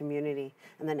for our community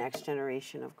and the next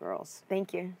generation of girls.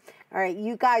 Thank you. All right,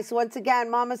 you guys, once again,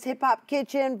 Mama's Hip Hop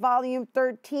Kitchen, Volume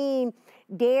 13,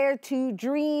 Dare to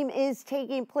Dream is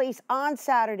taking place on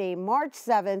Saturday, March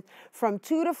 7th from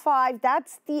 2 to 5.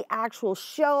 That's the actual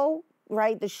show.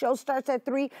 Right, the show starts at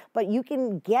 3, but you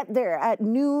can get there at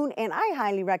noon, and I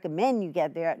highly recommend you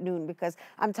get there at noon because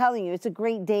I'm telling you, it's a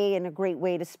great day and a great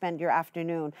way to spend your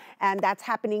afternoon. And that's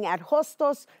happening at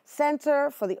Hostos Center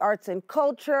for the Arts and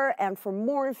Culture, and for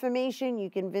more information, you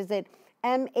can visit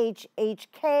mhhk.org,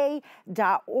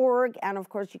 and of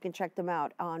course, you can check them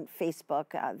out on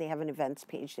Facebook. They have an events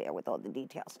page there with all the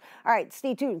details. All right,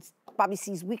 stay tuned. Bobby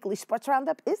C's Weekly Sports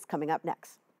Roundup is coming up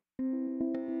next.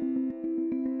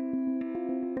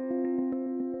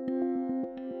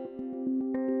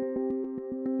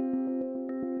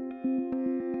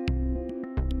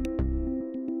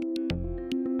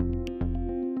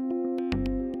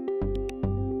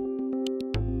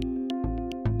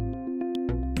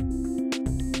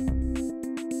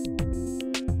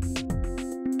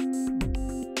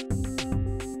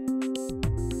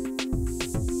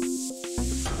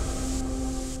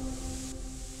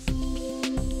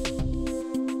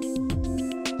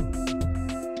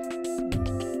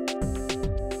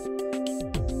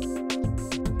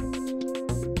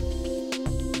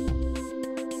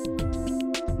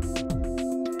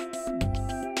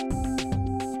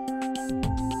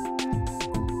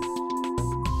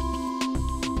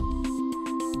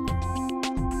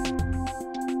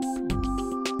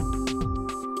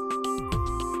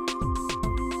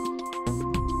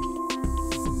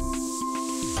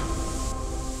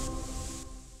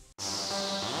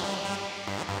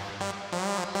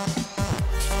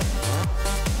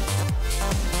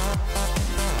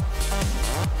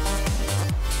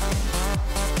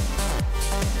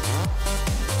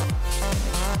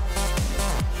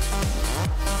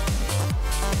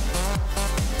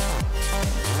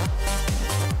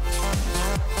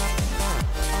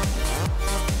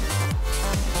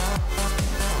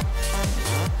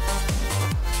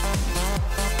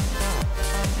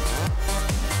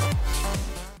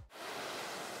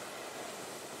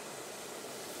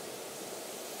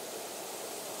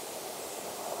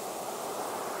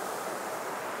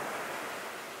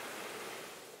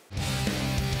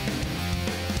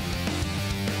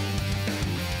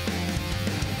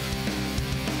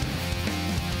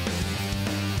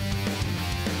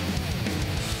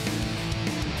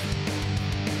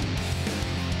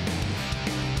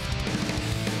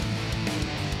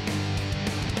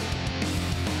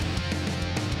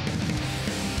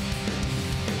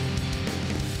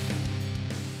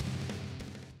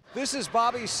 This is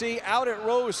Bobby C. out at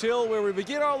Rose Hill, where we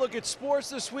begin our look at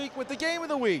sports this week with the game of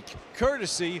the week,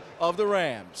 courtesy of the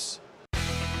Rams.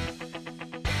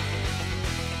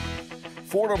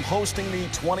 Fordham hosting the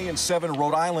 20-7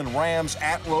 Rhode Island Rams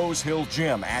at Rose Hill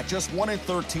Gym. At just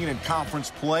 1-13 in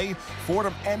conference play,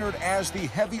 Fordham entered as the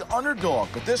heavy underdog,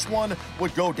 but this one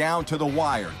would go down to the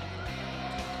wire.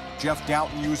 Jeff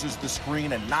Doughton uses the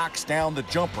screen and knocks down the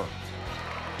jumper.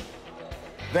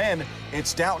 Then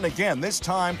it's Doughton again, this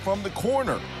time from the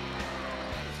corner.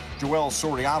 Joel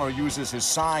Soriano uses his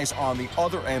size on the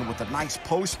other end with a nice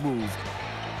post move.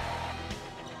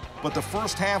 But the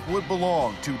first half would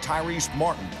belong to Tyrese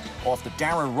Martin. Off the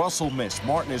Darren Russell miss,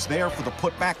 Martin is there for the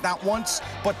putback not once,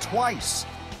 but twice.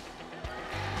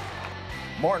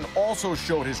 Martin also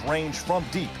showed his range from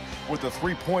deep with a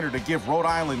three-pointer to give Rhode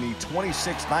Island the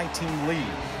 26-19 lead.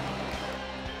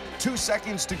 2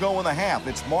 seconds to go in the half.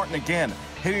 It's Martin again,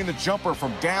 hitting the jumper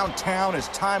from downtown as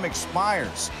time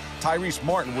expires. Tyrese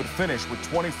Martin would finish with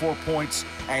 24 points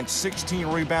and 16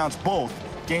 rebounds, both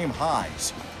game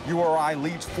highs. URI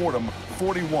leads Fordham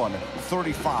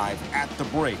 41-35 at the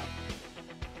break.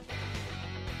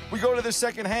 We go to the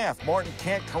second half. Martin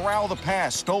can't corral the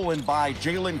pass stolen by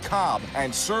Jalen Cobb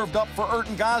and served up for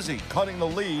Ertan Ghazi, cutting the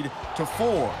lead to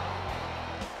 4.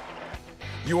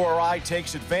 URI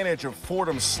takes advantage of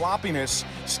Fordham's sloppiness,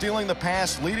 stealing the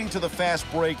pass, leading to the fast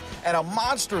break, and a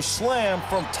monster slam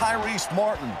from Tyrese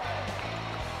Martin.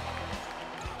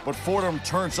 But Fordham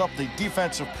turns up the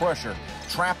defensive pressure,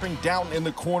 trapping Doughton in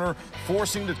the corner,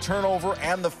 forcing the turnover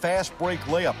and the fast break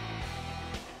layup.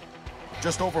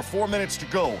 Just over 4 minutes to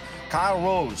go. Kyle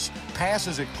Rose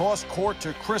passes it cross court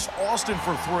to Chris Austin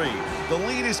for 3. The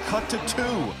lead is cut to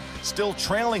 2. Still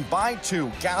trailing by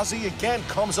 2. Ghazi again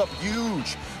comes up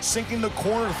huge, sinking the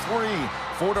corner 3.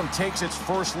 Fordham takes its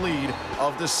first lead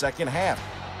of the second half.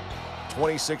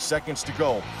 26 seconds to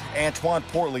go. Antoine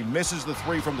Portley misses the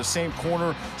 3 from the same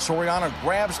corner. Soriano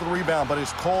grabs the rebound, but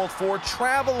is called for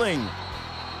traveling.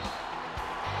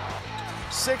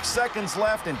 6 seconds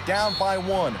left and down by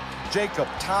 1. Jacob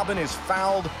Tobin is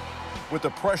fouled. With the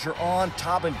pressure on,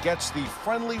 Tobin gets the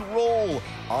friendly roll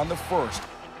on the first.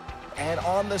 And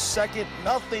on the second,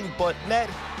 nothing but net.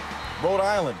 Rhode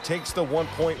Island takes the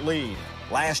 1-point lead.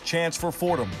 Last chance for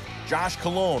Fordham. Josh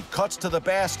Colon cuts to the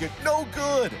basket, no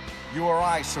good.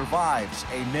 URI survives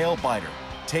a nail-biter,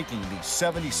 taking the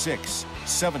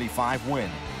 76-75 win.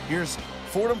 Here's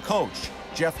Fordham coach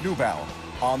Jeff Neubauer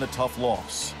on the tough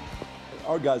loss.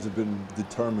 Our guys have been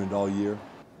determined all year,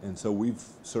 and so we've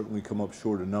certainly come up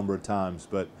short a number of times,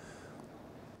 but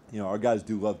you know, our guys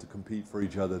do love to compete for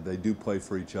each other. They do play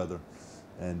for each other,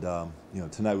 and you know,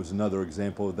 tonight was another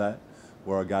example of that,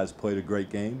 where our guys played a great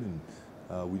game,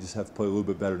 and we just have to play a little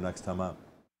bit better next time out.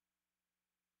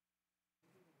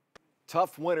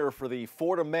 Tough winner for the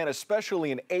Fordham men,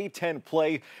 especially in A-10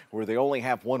 play, where they only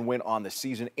have 1 win on the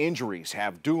season. Injuries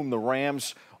have doomed the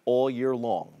Rams all year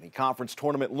long. The conference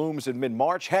tournament looms in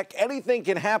mid-March. Heck, anything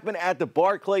can happen at the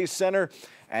Barclays Center.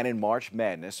 And in March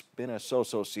Madness, been a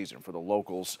so-so season for the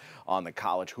locals on the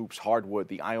college hoops hardwood.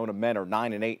 The Iona men are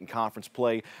 9-8 in conference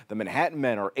play. The Manhattan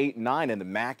men are 8-9 in the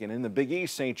MAC. And in the Big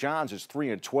East, St. John's is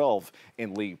 3-12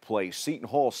 in league play. Seton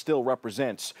Hall still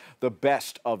represents the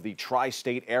best of the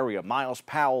tri-state area. Miles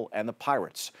Powell and the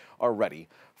Pirates are ready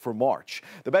for March.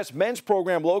 The best men's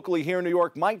program locally here in New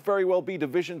York might very well be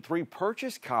Division III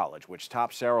Purchase College, which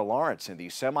topped Sarah Lawrence in the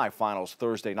semifinals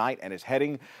Thursday night and is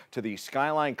heading to the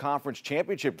Skyline Conference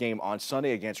Championship game on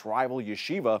Sunday against rival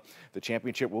Yeshiva. The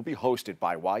championship will be hosted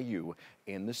by YU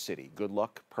in the city. Good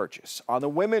luck, Purchase. On the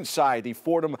women's side, the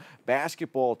Fordham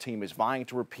basketball team is vying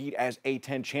to repeat as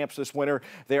A-10 champs this winter.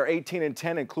 They are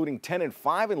 18-10, including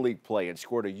 10-5 in league play, and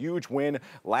scored a huge win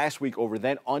last week over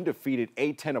then undefeated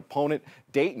A-10 opponent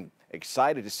Dayton.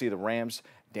 Excited to see the Rams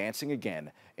dancing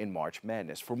again in March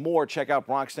Madness. For more, check out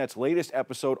BronxNet's latest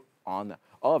episode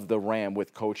of The Ram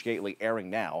with Coach Gately, airing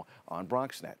now on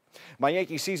BronxNet. My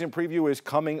Yankee season preview is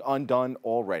coming undone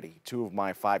already. 2 of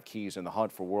my 5 keys in the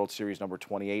hunt for World Series number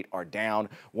 28 are down.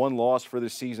 1 loss for the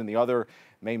season, the other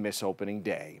may miss opening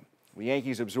day. The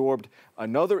Yankees absorbed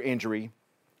another injury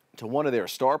to one of their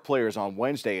star players on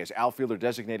Wednesday as outfielder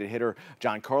designated hitter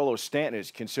Giancarlo Stanton is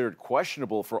considered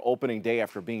questionable for opening day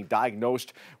after being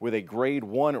diagnosed with a grade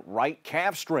 1 right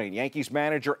calf strain. Yankees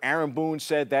manager Aaron Boone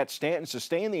said that Stanton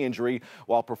sustained the injury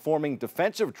while performing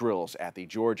defensive drills at the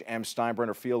George M.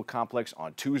 Steinbrenner Field complex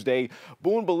on Tuesday.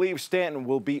 Boone believes Stanton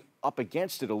will be up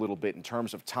against it a little bit in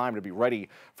terms of time to be ready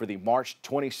for the March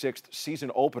 26th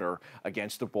season opener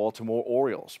against the Baltimore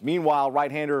Orioles. Meanwhile,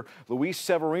 right-hander Luis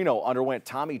Severino underwent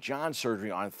Tommy John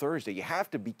surgery on Thursday. You have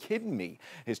to be kidding me.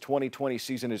 His 2020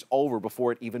 season is over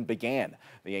before it even began.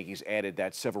 The Yankees added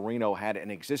that Severino had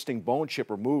an existing bone chip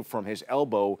removed from his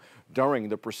elbow during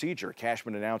the procedure.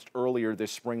 Cashman announced earlier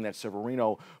this spring that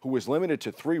Severino, who was limited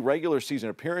to 3 regular season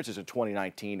appearances in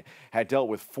 2019, had dealt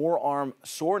with forearm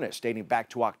soreness dating back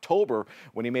to October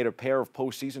when he made a pair of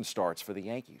postseason starts for the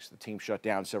Yankees. The team shut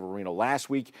down Severino last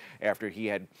week after he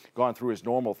had gone through his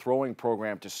normal throwing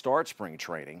program to start spring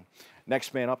training.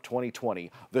 Next Man Up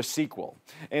 2020, the sequel.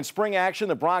 In spring action,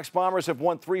 the Bronx Bombers have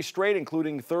won 3 straight,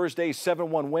 including Thursday's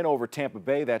 7-1 win over Tampa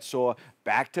Bay that saw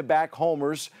back-to-back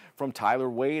homers from Tyler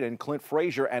Wade and Clint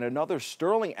Frazier and another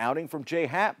sterling outing from Jay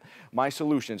Happ. My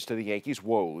solutions to the Yankees'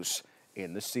 woes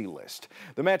in the C list.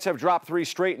 The Mets have dropped 3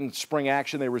 straight in spring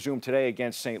action. They resume today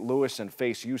against St. Louis and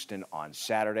face Houston on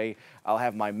Saturday. I'll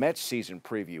have my Mets season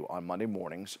preview on Monday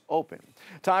morning's Open.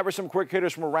 Time for some quick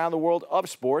hitters from around the world of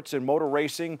sports. In motor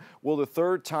racing, will the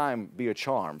 3rd time be a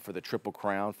charm for the Triple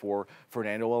Crown for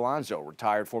Fernando Alonso?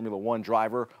 Retired Formula One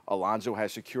driver, Alonso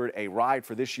has secured a ride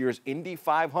for this year's Indy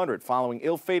 500 following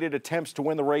ill-fated attempts to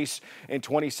win the race in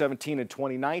 2017 and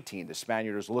 2019. The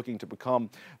Spaniard is looking to become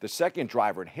the 2nd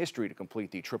driver in history to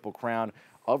complete the Triple Crown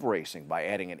of racing by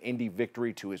adding an Indy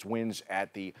victory to his wins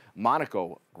at the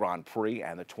Monaco Grand Prix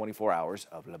and the 24 Hours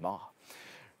of Le Mans.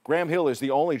 Graham Hill is the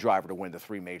only driver to win the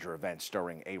 3 major events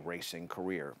during a racing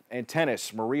career. In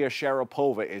tennis, Maria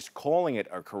Sharapova is calling it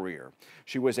a career.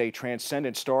 She was a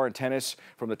transcendent star in tennis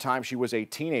from the time she was a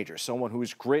teenager, someone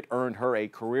whose grit earned her a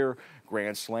career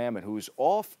Grand Slam and whose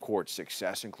off-court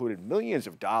success included millions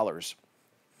of dollars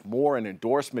more in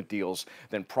endorsement deals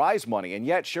than prize money. And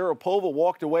yet Sharapova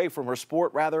walked away from her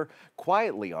sport rather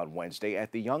quietly on Wednesday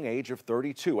at the young age of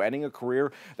 32, ending a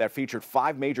career that featured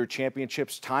 5 major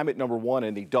championships, time at #1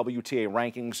 in the WTA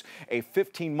rankings, a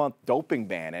 15-month doping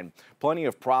ban, and plenty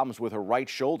of problems with her right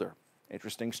shoulder.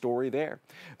 Interesting story there.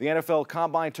 The NFL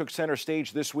Combine took center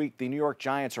stage this week. The New York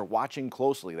Giants are watching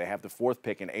closely. They have the 4th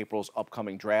pick in April's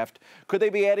upcoming draft. Could they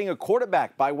be adding a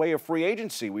quarterback by way of free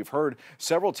agency? We've heard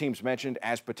several teams mentioned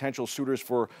as potential suitors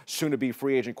for soon-to-be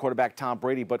free agent quarterback Tom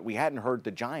Brady, but we hadn't heard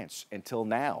the Giants until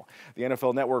now. The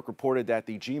NFL Network reported that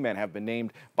the G-men have been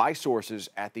named by sources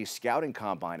at the scouting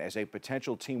combine as a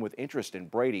potential team with interest in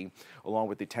Brady, along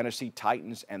with the Tennessee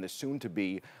Titans and the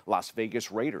soon-to-be Las Vegas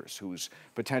Raiders, whose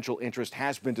potential interest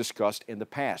has been discussed in the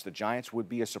past. The Giants would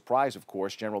be a surprise, of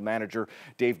course. General Manager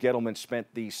Dave Gettleman spent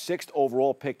the 6th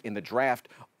overall pick in the draft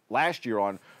last year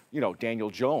on, Daniel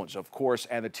Jones, of course,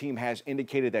 and the team has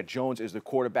indicated that Jones is the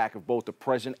quarterback of both the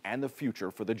present and the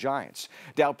future for the Giants.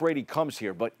 Doubt Brady comes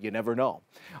here, but you never know.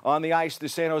 On the ice, the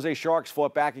San Jose Sharks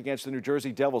fought back against the New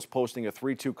Jersey Devils, posting a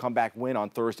 3-2 comeback win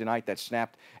on Thursday night that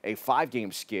snapped a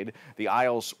 5-game skid. The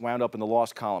Isles wound up in the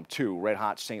loss column, too.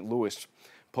 Red-hot St. Louis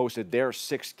posted their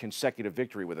 6th consecutive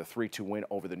victory with a 3-2 win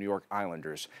over the New York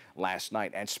Islanders last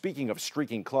night. And speaking of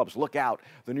streaking clubs, look out.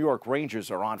 The New York Rangers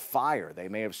are on fire. They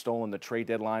may have stolen the trade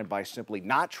deadline by simply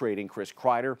not trading Chris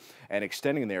Kreider and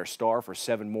extending their star for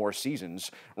 7 more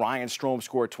seasons. Ryan Strome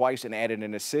scored twice and added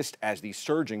an assist as the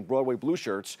surging Broadway Blue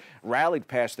Shirts rallied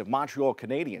past the Montreal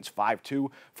Canadiens 5-2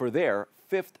 for their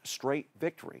 5th straight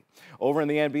victory. Over in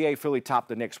the NBA, Philly topped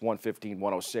the Knicks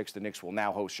 115-106. The Knicks will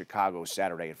now host Chicago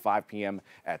Saturday at 5 p.m.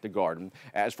 at the Garden.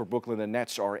 As for Brooklyn, the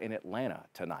Nets are in Atlanta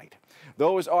tonight.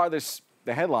 Those are the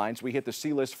headlines. We hit the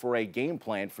C list for a game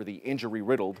plan for the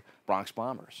injury-riddled Bronx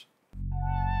Bombers.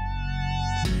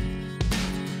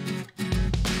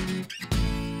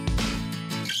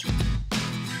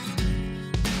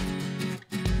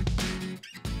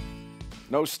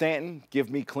 No Stanton, give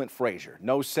me Clint Frazier.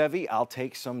 No Sevy, I'll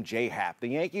take some Jay Happ. The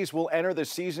Yankees will enter the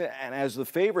season as the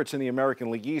favorites in the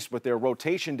American League East, but their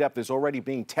rotation depth is already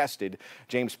being tested.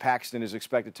 James Paxton is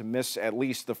expected to miss at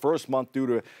least the first month due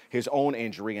to his own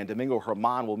injury, and Domingo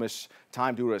Germán will miss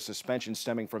time due to a suspension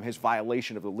stemming from his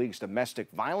violation of the league's domestic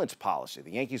violence policy.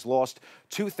 The Yankees lost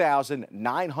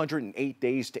 2,908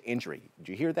 days to injury. Did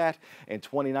you hear that? In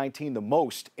 2019, the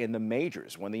most in the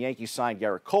majors. When the Yankees signed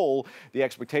Garrett Cole, the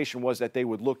expectation was that they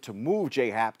would look to move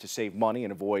Jay Happ to save money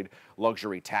and avoid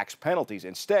luxury tax penalties.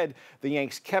 Instead, the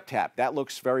Yanks kept Happ. That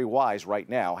looks very wise right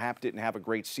now. Happ didn't have a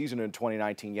great season in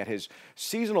 2019, yet his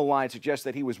seasonal line suggests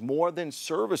that he was more than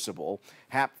serviceable.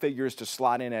 Happ figures to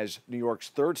slot in as New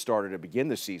York's 3rd starter to begin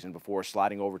the season before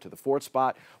sliding over to the 4th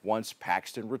spot once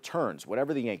Paxton returns.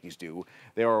 Whatever the Yankees do,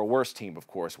 they are a worse team, of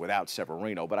course, without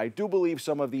Severino. But I do believe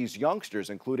some of these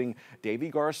youngsters, including Davy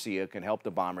Garcia, can help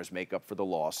the Bombers make up for the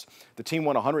loss. The team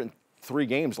won 3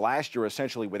 games last year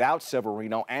essentially without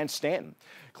Severino and Stanton.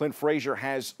 Clint Frazier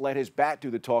has let his bat do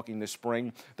the talking this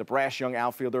spring. The brash young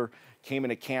outfielder came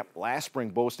into camp last spring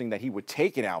boasting that he would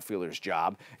take an outfielder's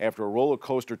job after a roller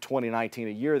coaster 2019,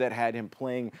 a year that had him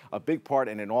playing a big part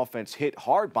in an offense hit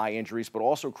hard by injuries, but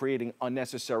also creating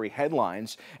unnecessary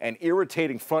headlines and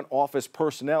irritating front office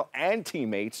personnel and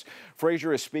teammates.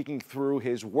 Frazier is speaking through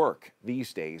his work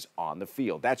these days on the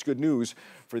field. That's good news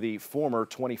for the former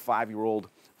 25-year-old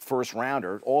first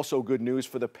rounder. Also good news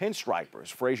for the Pinstripers.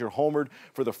 Frazier homered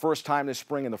for the first time this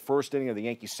spring in the first inning of the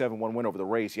Yankees' 7-1 win over the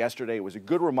Rays yesterday. It was a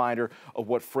good reminder of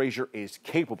what Frazier is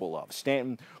capable of.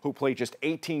 Stanton, who played just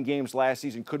 18 games last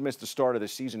season, could miss the start of the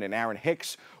season, and Aaron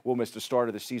Hicks will miss the start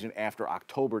of the season after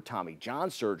October Tommy John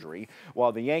surgery.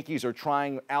 While the Yankees are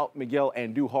trying out Miguel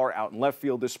Andujar out in left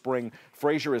field this spring,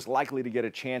 Frazier is likely to get a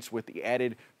chance with the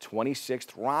added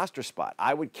 26th roster spot.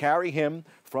 I would carry him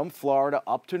from Florida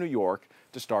up to New York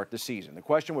to start the season. The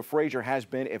question with Frazier has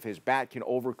been if his bat can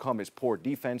overcome his poor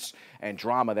defense and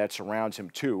drama that surrounds him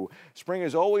too. Spring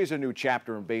is always a new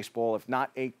chapter in baseball, if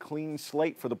not a clean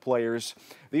slate for the players.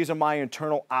 These are my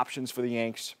internal options for the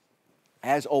Yanks.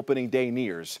 As opening day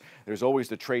nears, there's always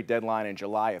the trade deadline in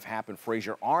July. If Happ and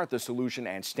Frazier aren't the solution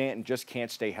and Stanton just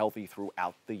can't stay healthy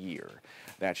throughout the year.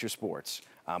 That's your sports.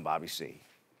 I'm Bobby C.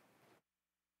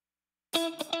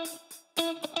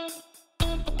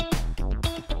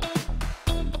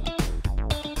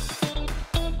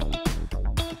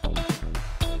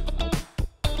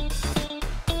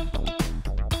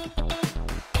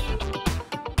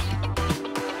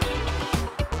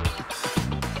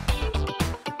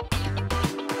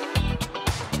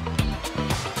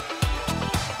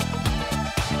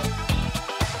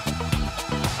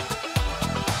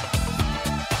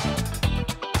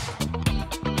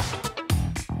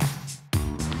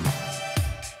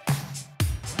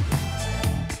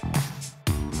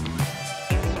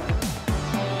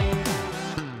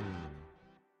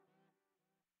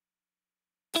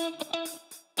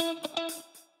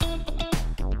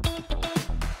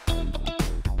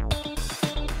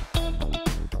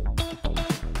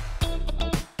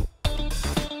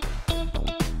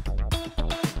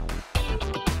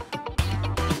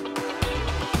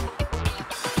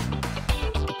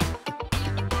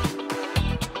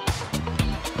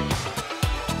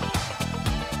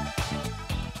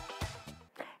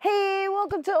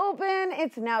 Welcome to Open.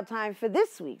 It's now time for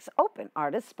this week's Open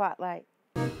Artist Spotlight.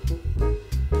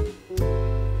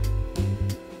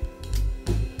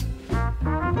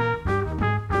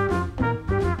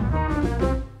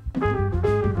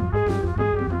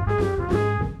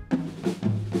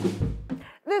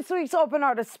 This week's Open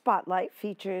Artist Spotlight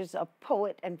features a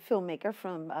poet and filmmaker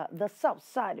from the South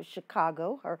Side of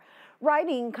Chicago. Her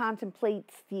writing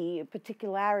contemplates the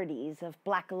particularities of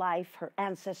Black life, her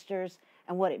ancestors,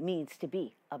 and what it means to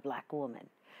be a Black woman.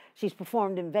 She's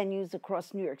performed in venues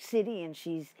across New York City, and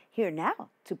she's here now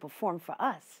to perform for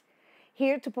us.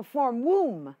 Here to perform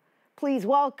Womb. Please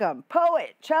welcome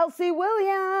poet Chelsea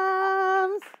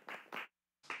Williams.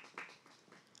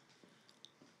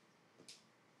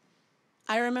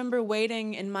 I remember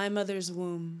waiting in my mother's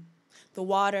womb, the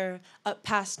water up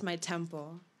past my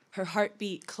temple, her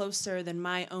heartbeat closer than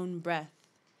my own breath.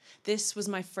 This was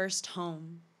my first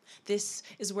home. This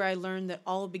is where I learned that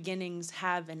all beginnings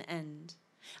have an end.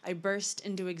 I burst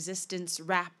into existence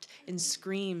wrapped in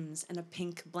screams and a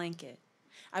pink blanket.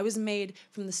 I was made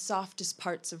from the softest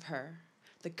parts of her.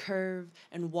 The curve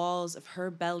and walls of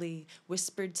her belly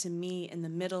whispered to me in the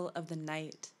middle of the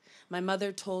night. My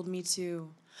mother told me to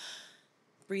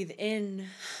breathe in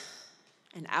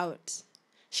and out.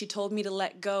 She told me to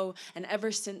let go, and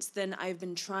ever since then I've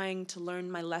been trying to learn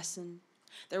my lesson.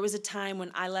 There was a time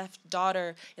when I left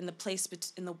daughter in the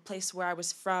place where I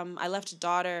was from. I left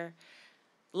daughter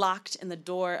locked in the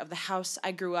door of the house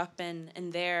I grew up in,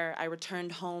 and there I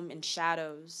returned home in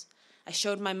shadows. I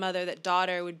showed my mother that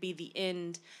daughter would be the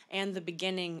end and the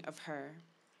beginning of her.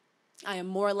 I am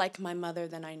more like my mother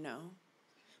than I know.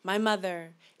 My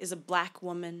mother is a Black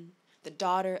woman, the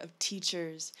daughter of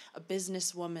teachers, a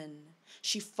businesswoman.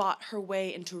 She fought her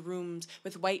way into rooms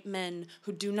with white men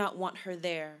who do not want her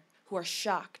there, who are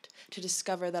shocked to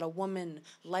discover that a woman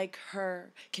like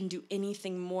her can do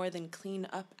anything more than clean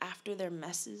up after their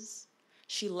messes.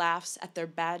 She laughs at their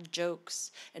bad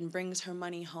jokes and brings her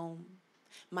money home.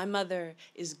 My mother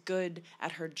is good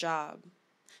at her job.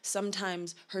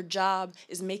 Sometimes her job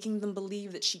is making them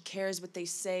believe that she cares what they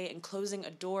say and closing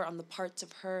a door on the parts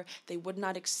of her they would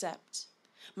not accept.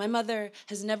 My mother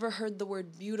has never heard the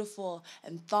word beautiful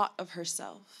and thought of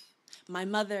herself. My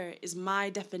mother is my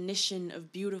definition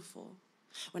of beautiful.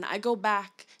 When I go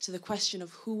back to the question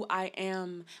of who I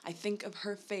am, I think of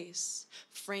her face,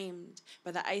 framed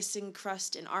by the icing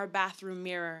crust in our bathroom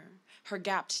mirror, her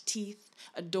gapped teeth,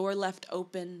 a door left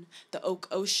open, the oak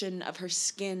ocean of her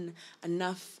skin,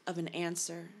 enough of an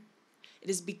answer. It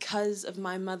is because of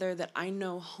my mother that I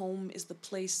know home is the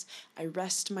place I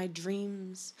rest my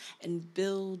dreams and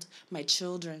build my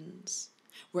children's.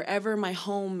 Wherever my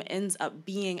home ends up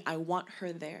being, I want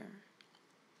her there.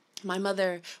 My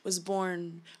mother was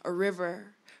born a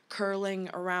river, curling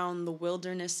around the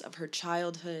wilderness of her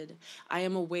childhood. I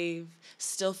am a wave,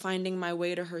 still finding my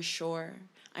way to her shore.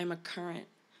 I am a current,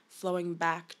 flowing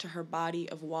back to her body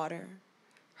of water.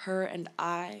 Her and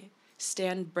I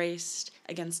stand braced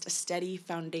against a steady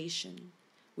foundation.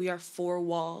 We are 4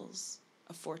 walls,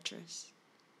 a fortress.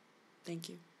 Thank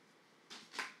you.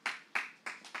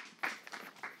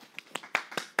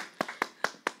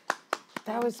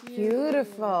 That was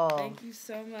beautiful. Thank you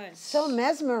so much. So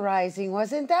mesmerizing,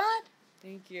 wasn't that?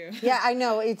 Thank you. Yeah, I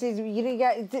know. You didn't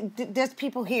get. There's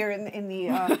people here in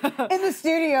the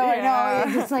studio. I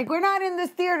know. It's like we're not in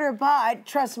this theater, but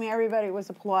trust me, everybody was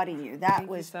applauding you. That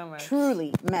was so much.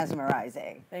 Truly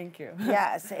mesmerizing. Thank you.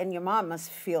 Yes, and your mom must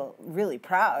feel really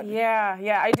proud.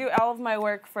 Yeah. I do all of my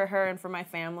work for her and for my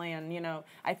family, and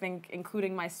I think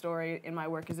including my story in my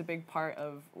work is a big part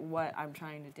of what I'm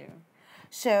trying to do.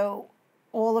 So,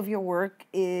 all of your work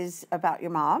is about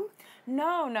your mom?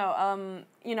 No.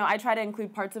 I try to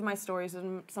include parts of my stories,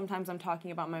 and sometimes I'm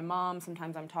talking about my mom,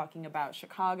 sometimes I'm talking about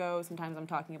Chicago, sometimes I'm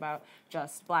talking about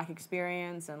just Black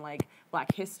experience and like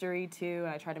Black history too. And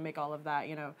I try to make all of that,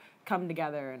 come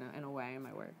together in a way in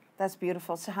my work. That's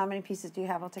beautiful. So how many pieces do you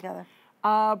have altogether?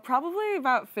 Probably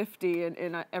about 50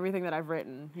 in everything that I've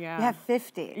written. Yeah. You have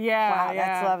 50. Yeah. Wow,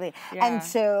 that's lovely. Yeah. And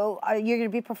so you're going to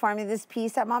be performing this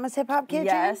piece at Mama's Hip Hop Kitchen?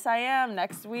 Yes, I am.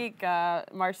 Next week,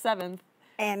 March 7th.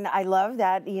 And I love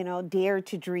that, Dare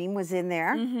to Dream was in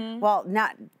there. Mm-hmm. Well,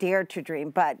 not Dare to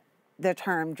Dream, but the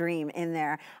term dream in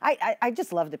there. I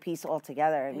just love the piece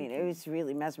altogether. I mean, it was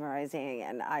really mesmerizing,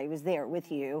 and I was there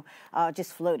with you,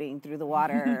 just floating through the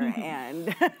water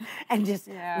and and just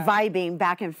vibing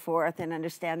back and forth and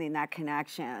understanding that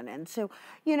connection. And so,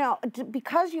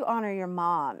 because you honor your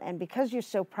mom and because you're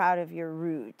so proud of your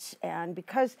roots and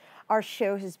because our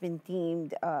show has been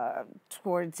themed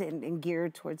towards and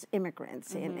geared towards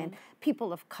immigrants and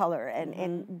people of color,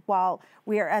 and while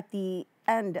we are at the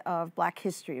end of Black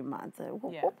History Month,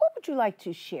 what would you like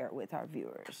to share with our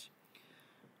viewers?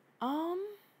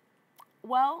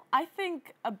 Well, I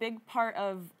think a big part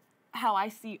of how I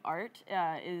see art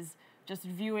is just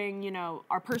viewing,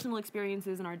 our personal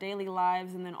experiences in our daily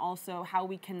lives, and then also how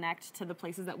we connect to the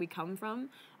places that we come from.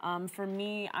 For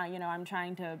me, I'm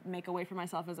trying to make a way for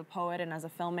myself as a poet and as a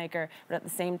filmmaker, but at the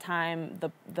same time,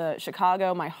 the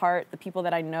Chicago, my heart, the people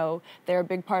that I know, they're a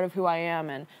big part of who I am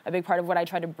and a big part of what I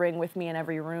try to bring with me in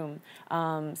every room.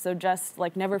 So just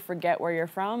never forget where you're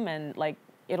from, and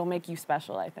it'll make you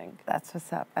special, I think. That's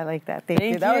what's up. I like that. Thank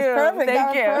you. That was perfect.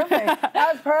 Thank you.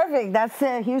 That was perfect. That's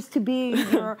here's to be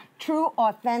your true,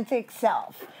 authentic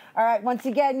self. All right, once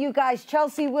again, you guys,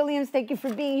 Chelsea Williams, thank you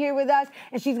for being here with us.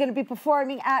 And she's going to be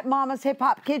performing at Mama's Hip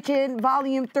Hop Kitchen,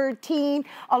 Volume 13,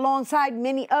 alongside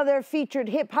many other featured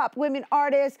hip-hop women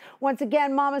artists. Once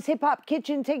again, Mama's Hip Hop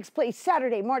Kitchen takes place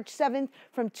Saturday, March 7th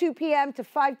from 2 p.m. to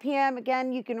 5 p.m.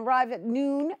 Again, you can arrive at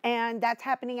noon, and that's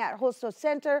happening at Hosto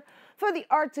Center for the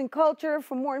Arts and Culture.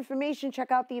 For more information, check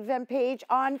out the event page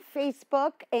on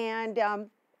Facebook, and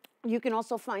you can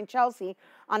also find Chelsea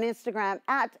on Instagram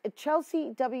at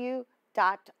chelseaw.art.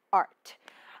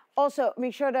 Also,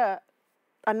 make sure to,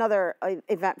 another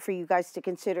event for you guys to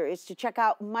consider is to check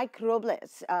out Mike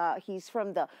Robles. He's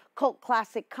from the cult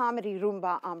classic comedy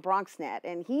Rumba on BronxNet,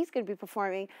 and he's going to be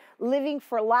performing Living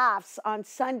for Laughs on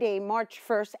Sunday, March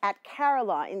 1st at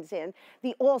Caroline's. And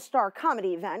the All-Star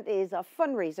Comedy event is a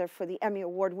fundraiser for the Emmy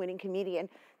Award-winning comedian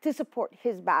to support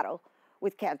his battle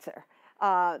with cancer.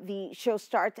 The show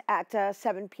starts at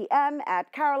 7 p.m.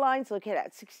 at Caroline's, located at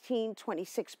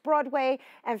 1626 Broadway.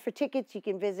 And for tickets, you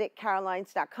can visit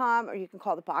carolines.com, or you can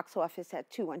call the box office at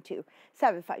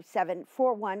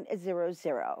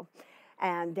 212-757-4100.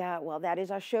 And, well, that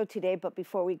is our show today. But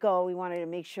before we go, we wanted to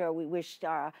make sure we wished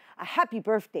a happy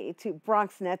birthday to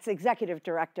BronxNet's Executive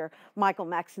Director, Michael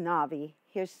Maxinavi.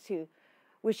 Here's to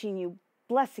wishing you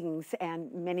blessings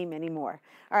and many, many more.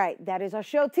 All right, that is our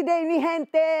show today, mi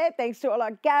gente. Thanks to all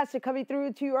our guests for coming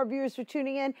through, to our viewers for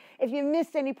tuning in. If you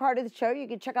missed any part of the show, you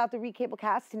can check out the recable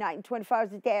cast tonight and 24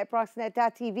 hours a day at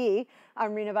BronxNet.tv.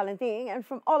 I'm Rhina Valentin, and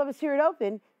from all of us here at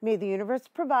Open, may the universe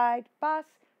provide paz,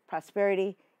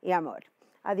 prosperity, y amor.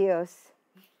 Adios.